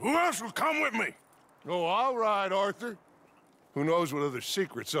 Who else will come with me? Oh, all right, Arthur. Who knows what other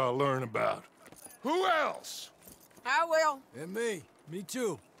secrets I'll learn about? Who else? I will. And me. Me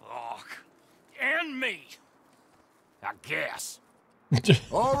too. Oh, and me. I guess.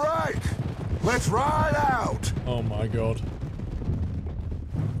 All right. Let's ride out. Oh my god.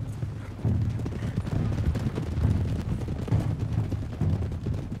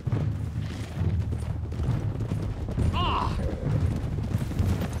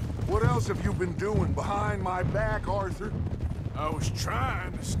 What else have you been doing behind my back, Arthur? I was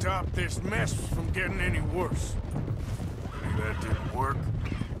trying to stop this mess from getting any worse. Maybe that didn't work.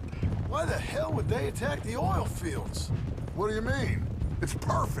 Why the hell would they attack the oil fields? What do you mean? It's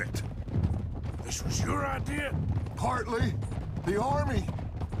perfect. This was your idea? Partly. The army,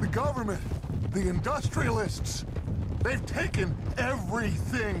 the government, the industrialists. They've taken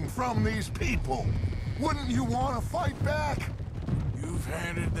everything from these people. Wouldn't you want to fight back? You've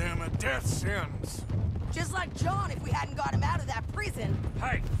handed them a death sentence. Just like John if we hadn't got him out of that prison.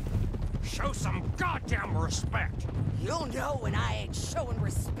 Hey, show some goddamn respect. You'll know when I ain't showing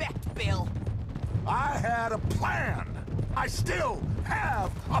respect, Bill. I had a plan. I still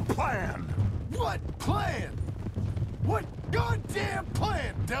have a plan. What plan? What goddamn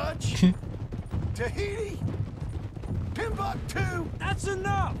plan, Dutch? Tahiti? Timbuktu? That's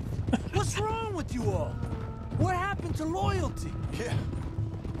enough! What's wrong with you all? What happened to loyalty? Yeah,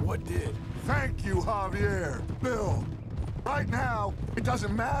 what did? Thank you, Javier. Bill. Right now, it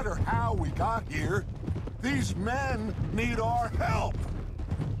doesn't matter how we got here. These men need our help.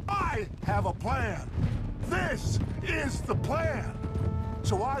 I have a plan. This is the plan.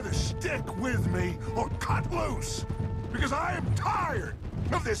 So either stick with me or cut loose. Because I am tired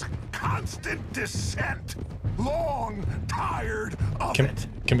of this constant descent. Long tired of it.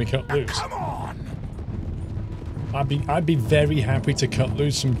 Can we cut loose? Come on! I'd be very happy to cut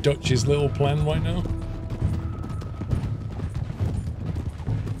loose from Dutch's little plan right now.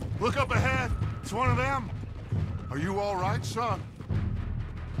 Look up ahead. It's one of them. Are you all right, son?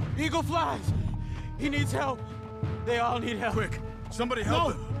 Eagle flies! He needs help. They all need help. Quick, somebody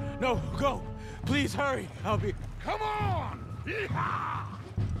help him. No, go. Please hurry. I'll be... Come on! Yeehaw!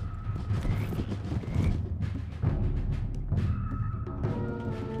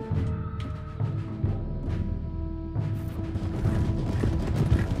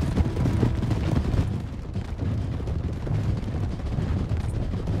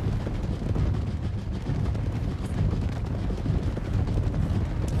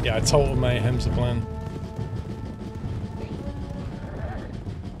 Yeah, total mayhem's the plan.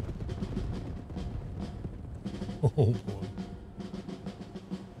 Oh boy.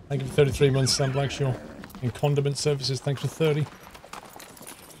 Thank you for 33 months, Sam Blackshaw. And condiment services, thanks for 30.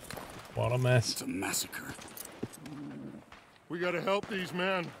 What a mess. It's a massacre. We gotta help these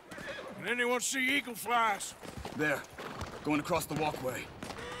men. Can anyone see eagle flies? There, going across the walkway. You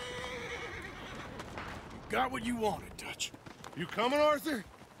got what you wanted, Dutch. You coming, Arthur?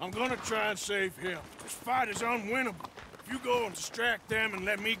 I'm gonna try and save him. This fight is unwinnable. If you go and distract them and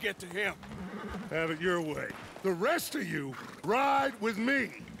let me get to him. Have it your way. The rest of you, ride with me.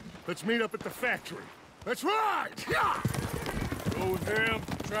 Let's meet up at the factory. Let's ride! Yeah! Go with him.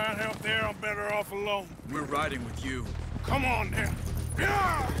 Try and help there. I'm better off alone. We're riding with you. Come on, then.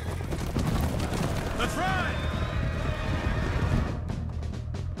 Yeah! Let's ride!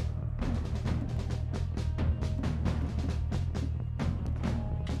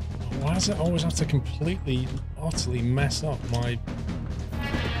 Why does it always have to completely, utterly mess up my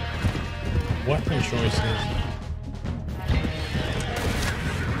weapon choices?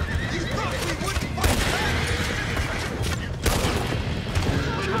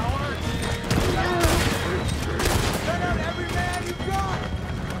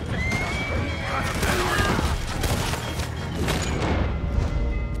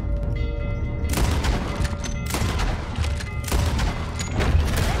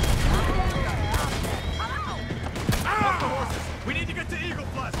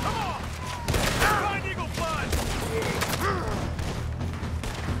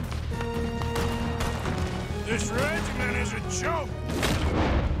 This regiment is a joke.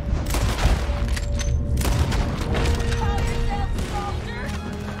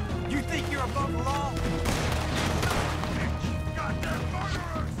 You think you're above the law?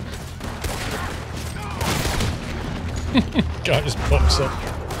 Guy just pops up.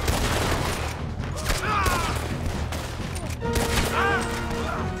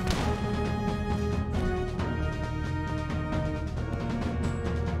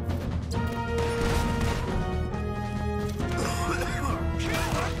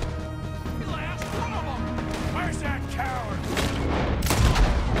 Where's that coward?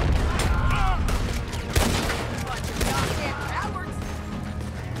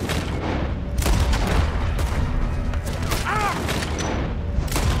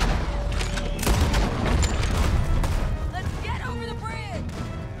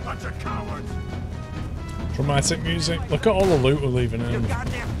 Dramatic music. Look at all the loot we're leaving in on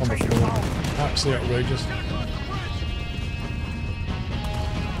the floor. Absolutely outrageous.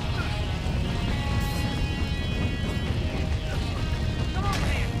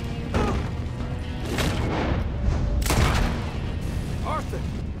 Arthur!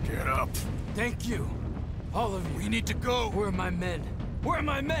 Get up. Thank you. All of you. We need to go. Where are my men? Where are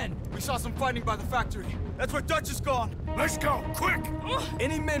my men? We saw some fighting by the factory. That's where Dutch is gone. Let's go, quick!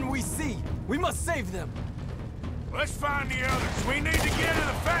 Any men we see, we must save them. Let's find the others. We need to get to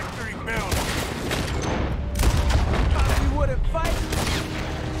the factory building. You wouldn't fight?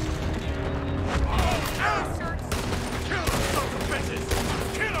 Kill those sons of bitches!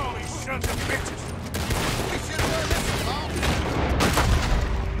 Kill all these sons of bitches! We should have learned this alone.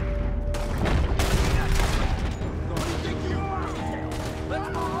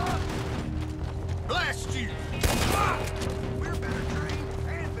 Blast you!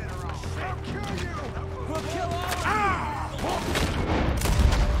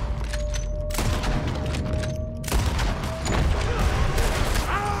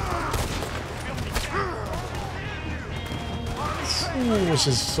 this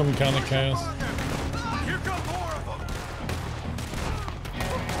is some kind of chaos. Here come more of them.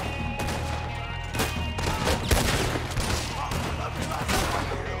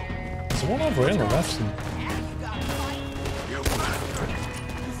 There's one over here on the left.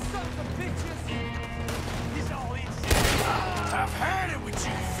 I've had it with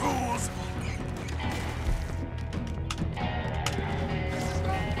you fools.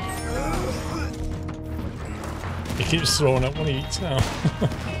 He keeps throwing up when he eats now.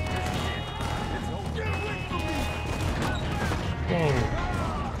 Whoa.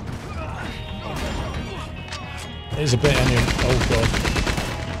 It is a bit Ennio. Oh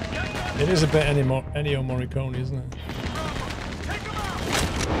god. It is a bit Ennio Morricone, isn't it?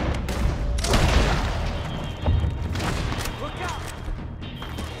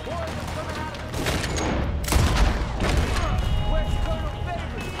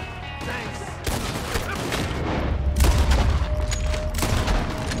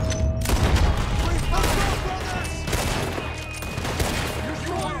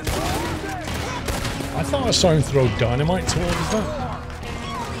 I thought I saw him throw dynamite towards that.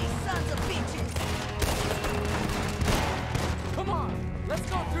 Come on, let's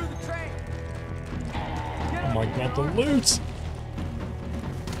go through the train. Oh my god, the loot!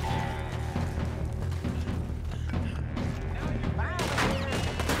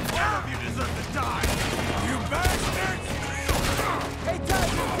 All of you deserve to die. You bastards! Hey, Ty,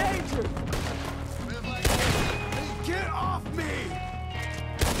 you're in danger. Get off me!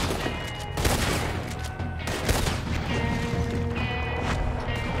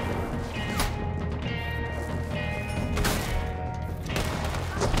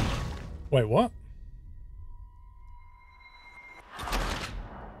 Wait, what?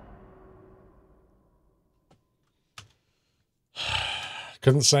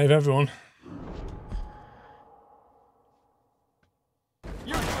 Couldn't save everyone.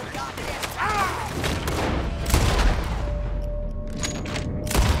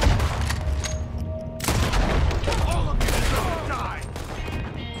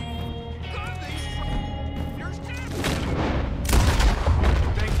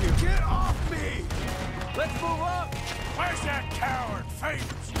 Let's move up! Where's that coward,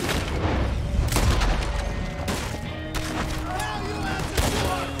 Favors?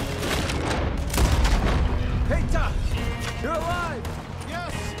 Hey, Ty! You're alive!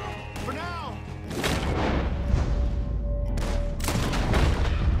 Yes, for now.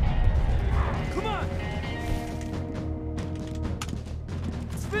 Come on!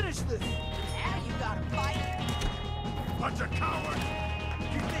 Let's finish this! Now you gotta fight. Bunch of cowards!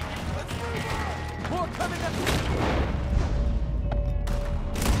 You think let's move on! More coming up!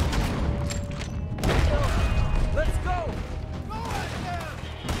 Let's go! Go ahead, man!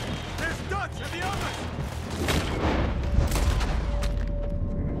 There's Dutch and the others!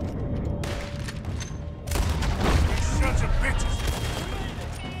 You sons of bitches!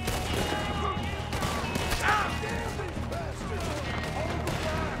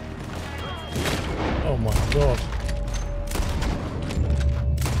 Oh my god.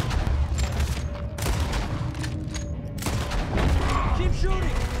 Keep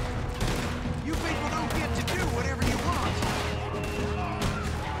shooting! You people don't get to do whatever you want.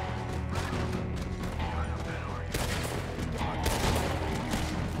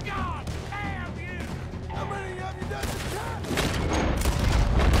 God damn you! How many have you done this time?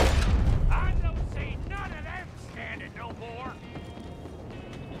 I don't see none of them standing no more.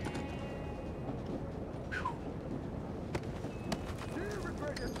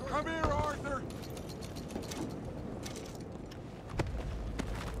 Come here, Arthur.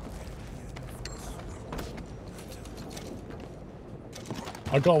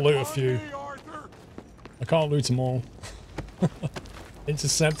 I gotta loot a few. I can't loot them all.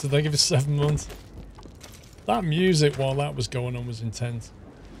 Intercepted, they give us 7 months. That music while that was going on was intense.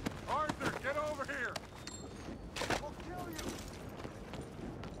 Arthur, get over here. We'll kill you.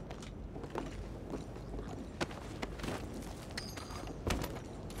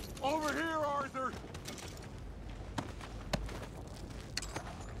 Over here, Arthur.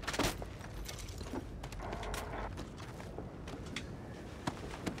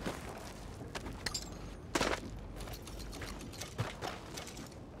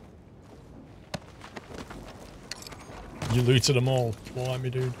 You looted them all. Blimey,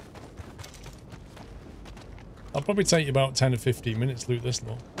 dude. I'll probably take you about 10 or 15 minutes to loot this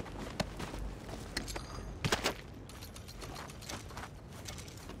lot.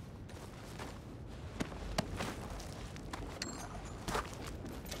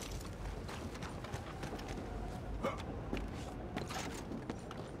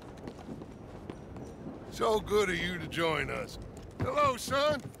 So good of you to join us. Hello,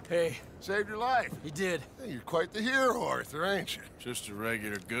 son. Hey. Saved your life. You did. Hey, you're quite the hero, Arthur, ain't you? Just a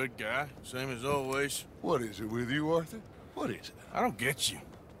regular good guy, same as always. What is it with you, Arthur? What is it? I don't get you.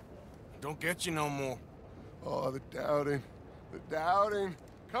 Don't get you no more. Oh, the doubting. The doubting.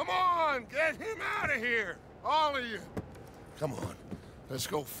 Come on, get him out of here. All of you. Come on. Let's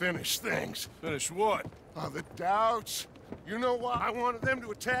go finish things. Finish what? Oh, the doubts. You know why I wanted them to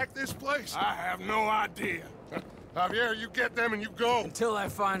attack this place? I have no idea. Javier, you get them and you go. Until I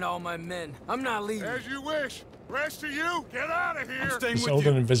find all my men. I'm not leaving. As you wish. Rest of you, get out of here. I'm staying He with sold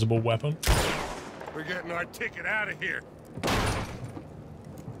you. an invisible weapon. We're getting our ticket out of here.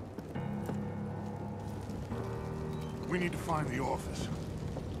 We need to find the office.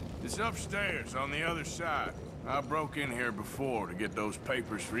 It's upstairs on the other side. I broke in here before to get those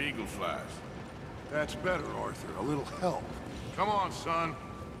papers for Eagle Flies. That's better, Arthur. A little help. Come on, son.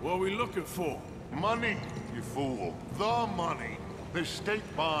 What are we looking for? Money, you fool. The money. There's state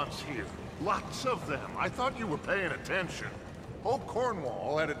bonds here. Lots of them. I thought you were paying attention. Old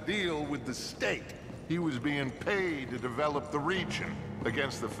Cornwall had a deal with the state. He was being paid to develop the region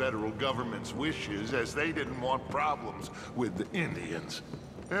against the federal government's wishes, as they didn't want problems with the Indians.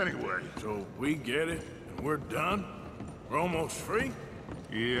 Anyway. So we get it, and we're done? We're almost free?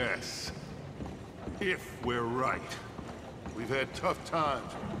 Yes. If we're right. We've had tough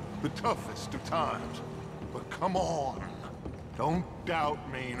times. The toughest of times. But come on. Don't doubt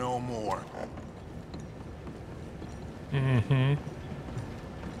me no more. Mm-hmm.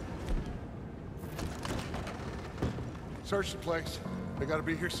 Search the place. They gotta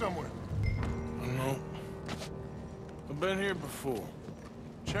be here somewhere. No. I've been here before.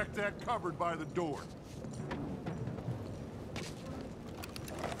 Check that cupboard by the door.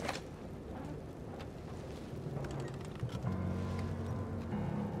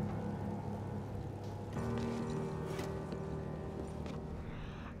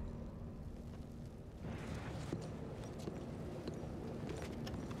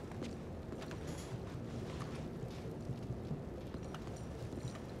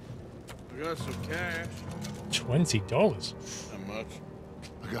 I got some cash. $20. Not much.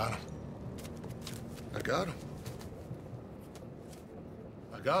 I got him. I got him.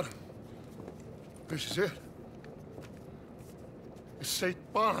 I got him. This is it. It's state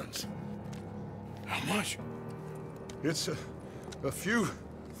bonds. How much? It's a few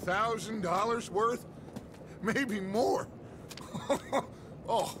 $1,000s worth. Maybe more.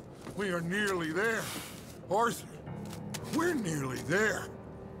 Oh, we are nearly there. Arthur, we're nearly there.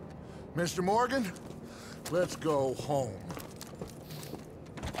 Mr. Morgan, let's go home.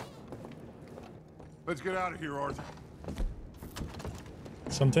 Let's get out of here, Arthur.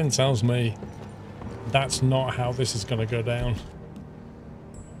 Something tells me that's not how this is going to go down.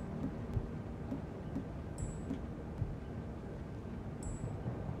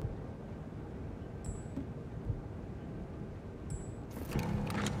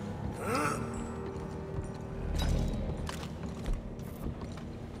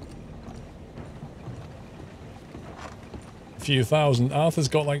 A few thousand. Arthur's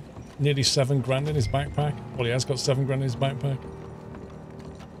got like nearly $7,000 in his backpack. Well, he has got $7,000 in his backpack.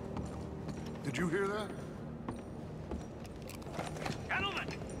 Did you hear that? Gentlemen!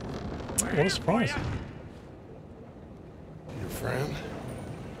 What a surprise. Your friend?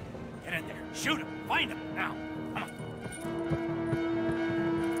 Get in there. Shoot him. Find him. Now. Come on.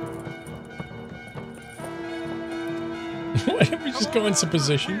 Why don't we just go into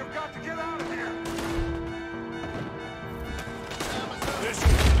position?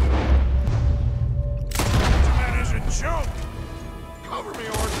 That is a joke! Cover me,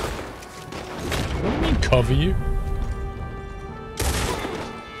 Arthur! What do you mean, cover you?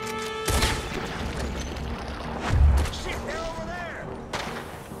 Shit, they're over there!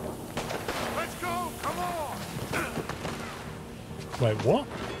 Let's go! Come on! Wait, what?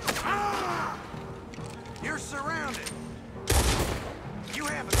 Ah! You're surrounded. You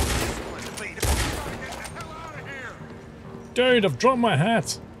have a discipline to lead. Get the hell out of here! Dude, I've dropped my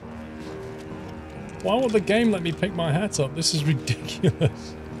hat. Why won't the game let me pick my hat up? This is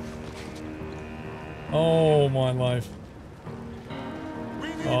ridiculous. Oh, my life.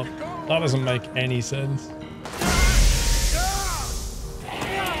 Oh, that doesn't make any sense.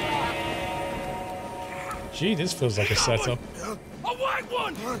 Gee, this feels like a setup. A white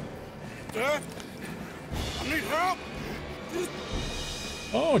one! Dad? I need help!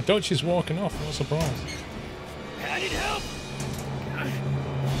 Oh, Dutch is walking off. What a surprise. I need help!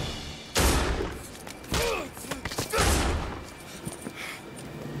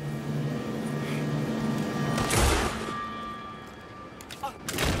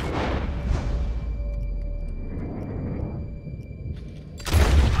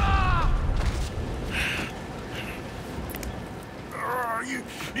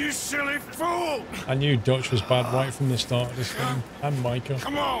 You silly fool! I knew Dutch was bad right from the start of this game, and Micah.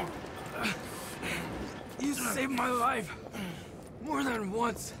 Come on! You saved my life more than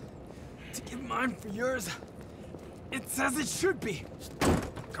once. To give mine for yours, it's as it should be.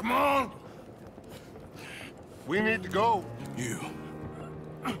 Come on! We need to go. You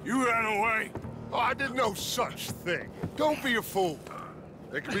ran away. Oh, I did no such thing. Don't be a fool.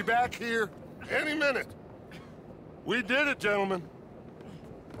 They could be back here any minute. We did it, gentlemen.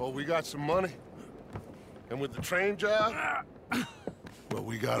 Well, we got some money. And with the train job, well,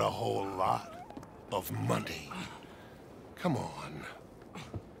 we got a whole lot of money. Come on.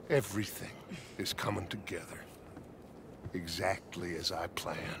 Everything is coming together. Exactly as I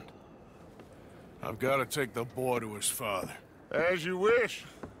planned. I've got to take the boy to his father. As you wish.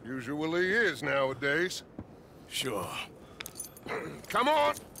 Usually is nowadays. Sure. Come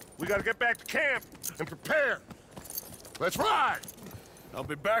on! We gotta get back to camp and prepare. Let's ride! I'll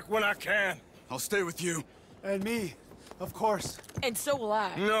be back when I can. I'll stay with you. And me, of course. And so will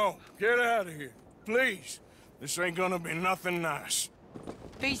I. No, get out of here. Please. This ain't gonna be nothing nice.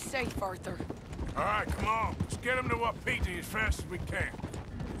 Be safe, Arthur. All right, come on. Let's get him to Wapiti as fast as we can.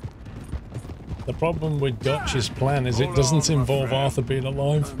 The problem with Dutch's plan is it doesn't involve Arthur being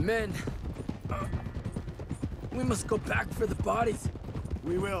alive. Men, we must go back for the bodies.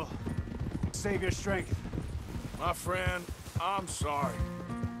 We will. Save your strength. My friend, I'm sorry.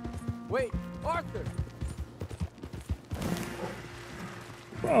 Wait, Arthur!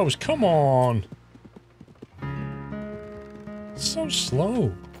 Bros, come on! So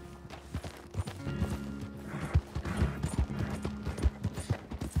slow.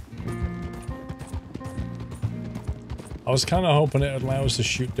 I was kind of hoping it would allow us to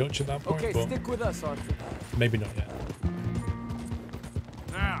shoot Dutch at that point, Okay, but stick with us, Arthur. maybe not yet.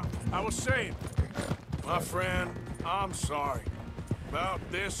 Now, I was saying, my friend, I'm sorry. About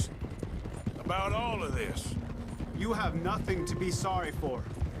this, about all of this. You have nothing to be sorry for.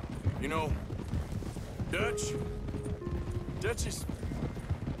 You know, Dutch is...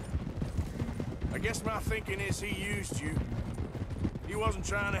 I guess my thinking is he used you. He wasn't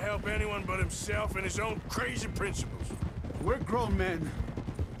trying to help anyone but himself and his own crazy principles. We're grown men.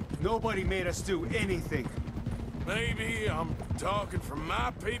 Nobody made us do anything. Maybe I'm talking for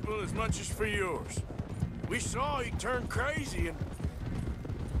my people as much as for yours. We saw he turned crazy and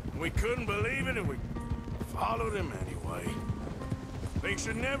we couldn't believe it and we followed him anyway. Things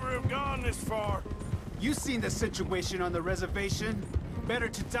should never have gone this far. You seen the situation on the reservation? Better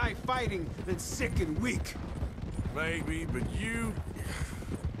to die fighting than sick and weak. Maybe, but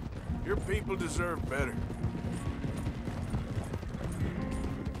your people deserve better.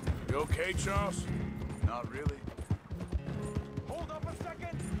 You okay, Charles? Not really. Hold up a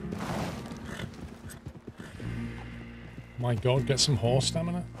second. My God, get some horse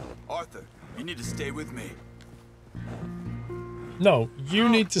stamina. Arthur, you need to stay with me. No, you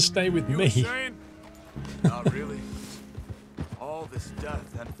need to stay with me. Saying? Not really. All this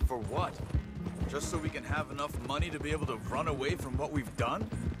death, and for what? Just so we can have enough money to be able to run away from what we've done?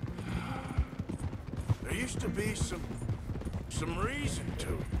 There used to be some reason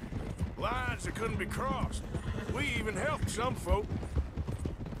to it. Lines that couldn't be crossed. We even helped some folk.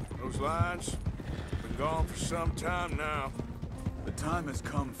 Those lines been gone for some time now. The time has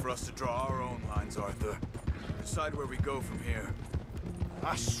come for us to draw our own lines, Arthur. Decide where we go from here.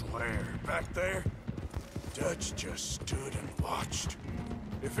 I swear, back there, Dutch just stood and watched.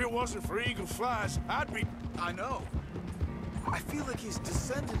 If it wasn't for Eagle Flies, I'd be... I know. I feel like he's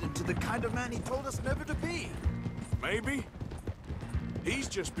descended into the kind of man he told us never to be. Maybe. He's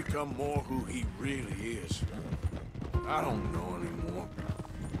just become more who he really is. I don't know anymore.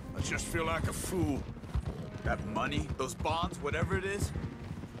 I just feel like a fool. That money, those bonds, whatever it is,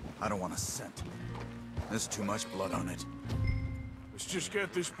 I don't want a cent. There's too much blood on it. Let's just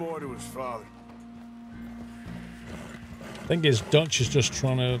get this boy to his father. Thing is, Dutch is just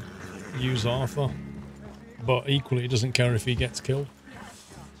trying to use Arthur, but equally he doesn't care if he gets killed.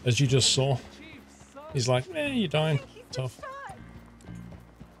 As you just saw, he's like, you're dying. Tough.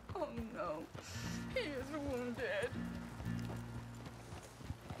 Oh no, he is wounded.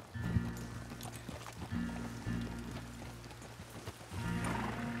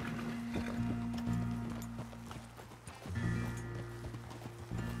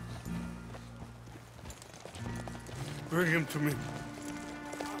 Bring him to me.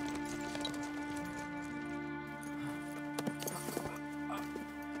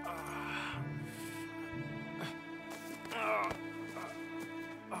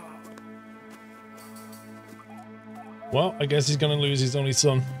 Well, I guess he's gonna lose his only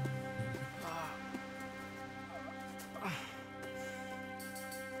son.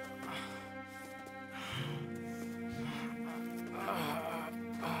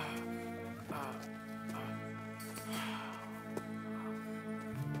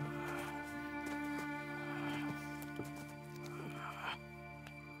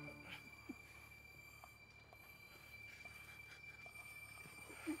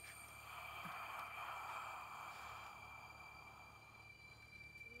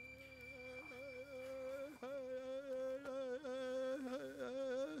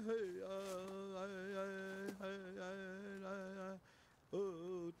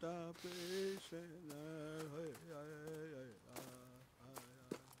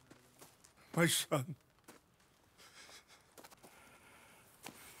 My son.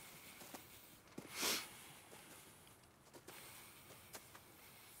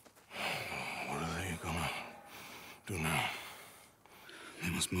 What are they gonna do now? They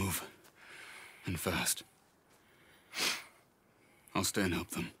must move. And fast. I'll stay and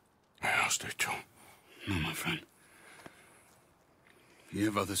help them. Yeah, I'll stay too. No, my friend. You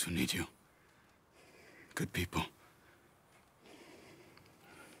have others who need you. Good people.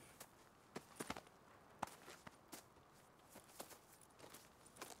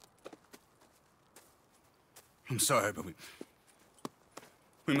 I'm sorry, but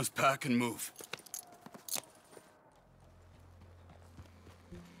we must pack and move.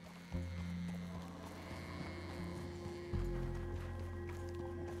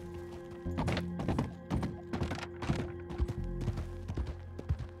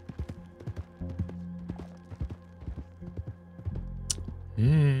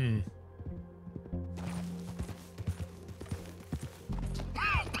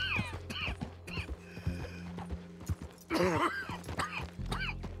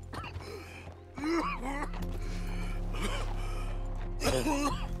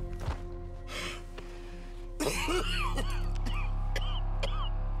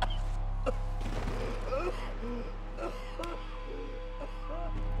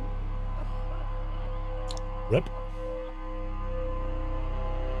 Rip.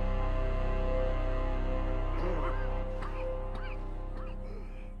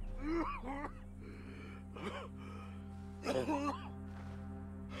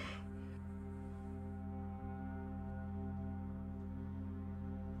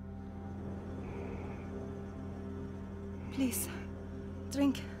 Please,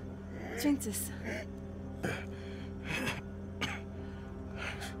 drink. Drink this.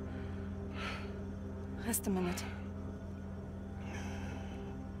 Rest a minute.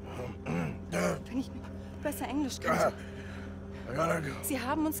 Wenn ich besser Englisch könnte. Sie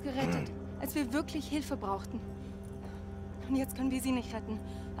haben uns gerettet, als wir wirklich Hilfe brauchten. Und jetzt können wir sie nicht retten.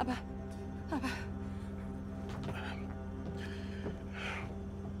 Aber...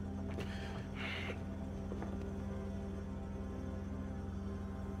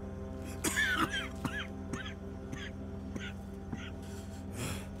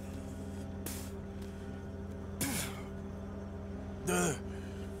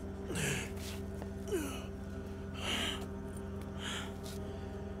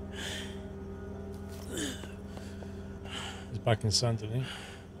 He's back in Santa, isn't he?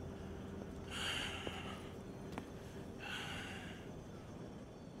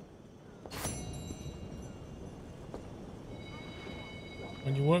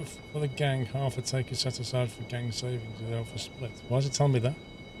 When you work for the gang, half a take is set aside for gang savings and the other for split. Why does it tell me that?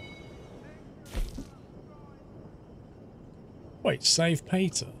 Wait, save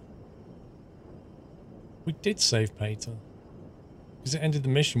Peter? We did save Peter. Because it ended the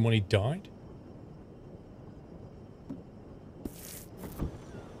mission when he died?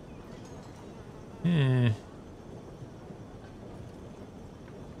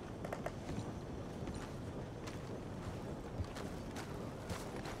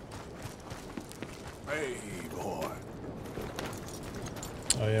 Hey, boy.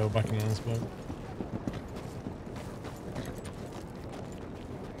 Oh yeah, we're back in Landsberg.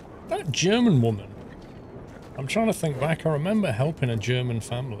 That German woman. I'm trying to think back. I remember helping a German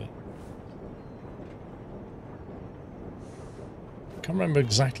family. I can't remember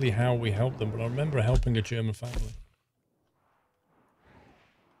exactly how we helped them, but I remember helping a German family.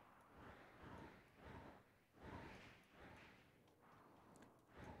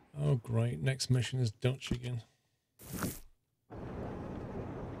 Oh great, next mission is Dutch again.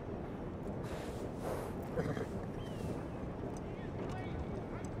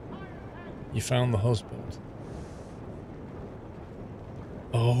 You found the husband.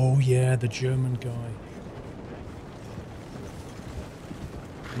 Oh yeah, the German guy.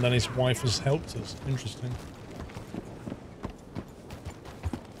 And then his wife has helped us. Interesting.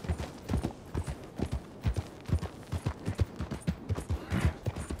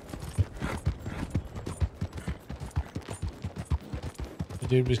 The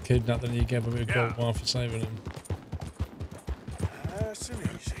dude was kidnapped and he gave him a gold bar for saving him. Nice and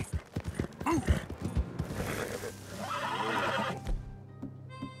easy.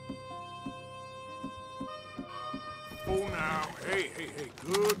 Oh, now. Hey,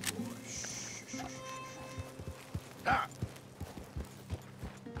 good boy. Shh. Ah.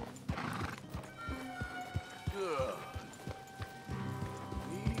 Good.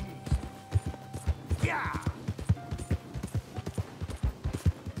 Easy. Yeah.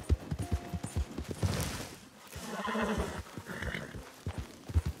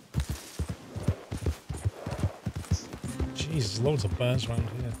 loads of bears around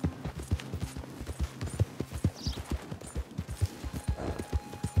here.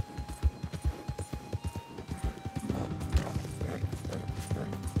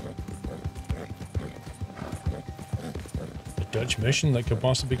 A Dutch mission that could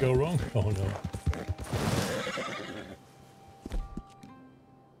possibly go wrong? Oh no.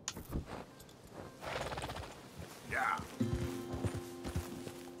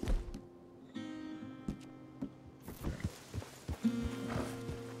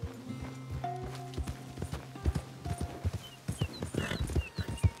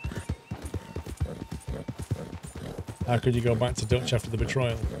 How could you go back to Dutch after the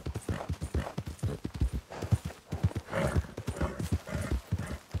betrayal?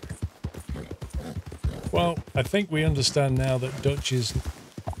 Well, I think we understand now that Dutch is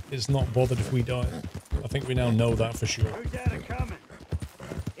not bothered if we die. I think we now know that for sure.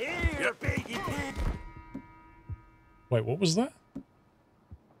 Wait, what was that?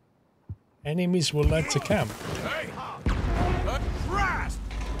 Enemies were led to camp.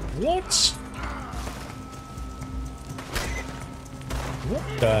 What?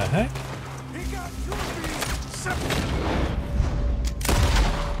 What the heck?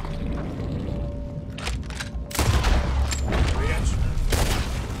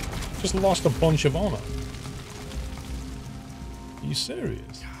 Just lost a bunch of honor. Are you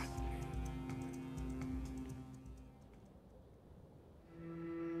serious?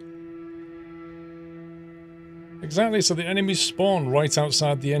 Exactly, so the enemies spawn right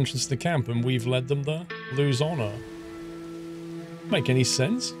outside the entrance to the camp and we've led them there? Lose honor. Make any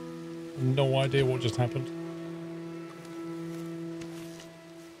sense? No idea what just happened.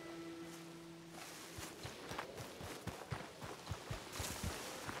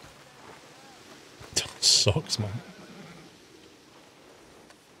 Sucks, man.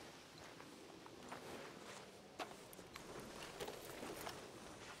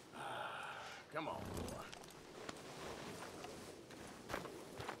 Come on, boy.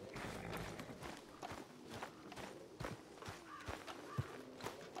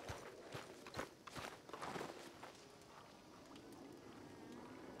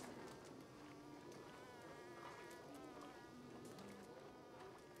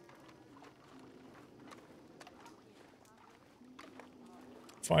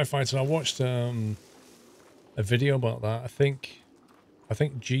 Firefighter, I watched a video about that. I think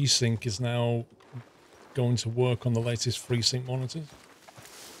G-Sync is now going to work on the latest FreeSync monitors.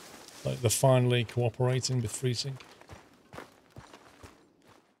 Like they're finally cooperating with FreeSync.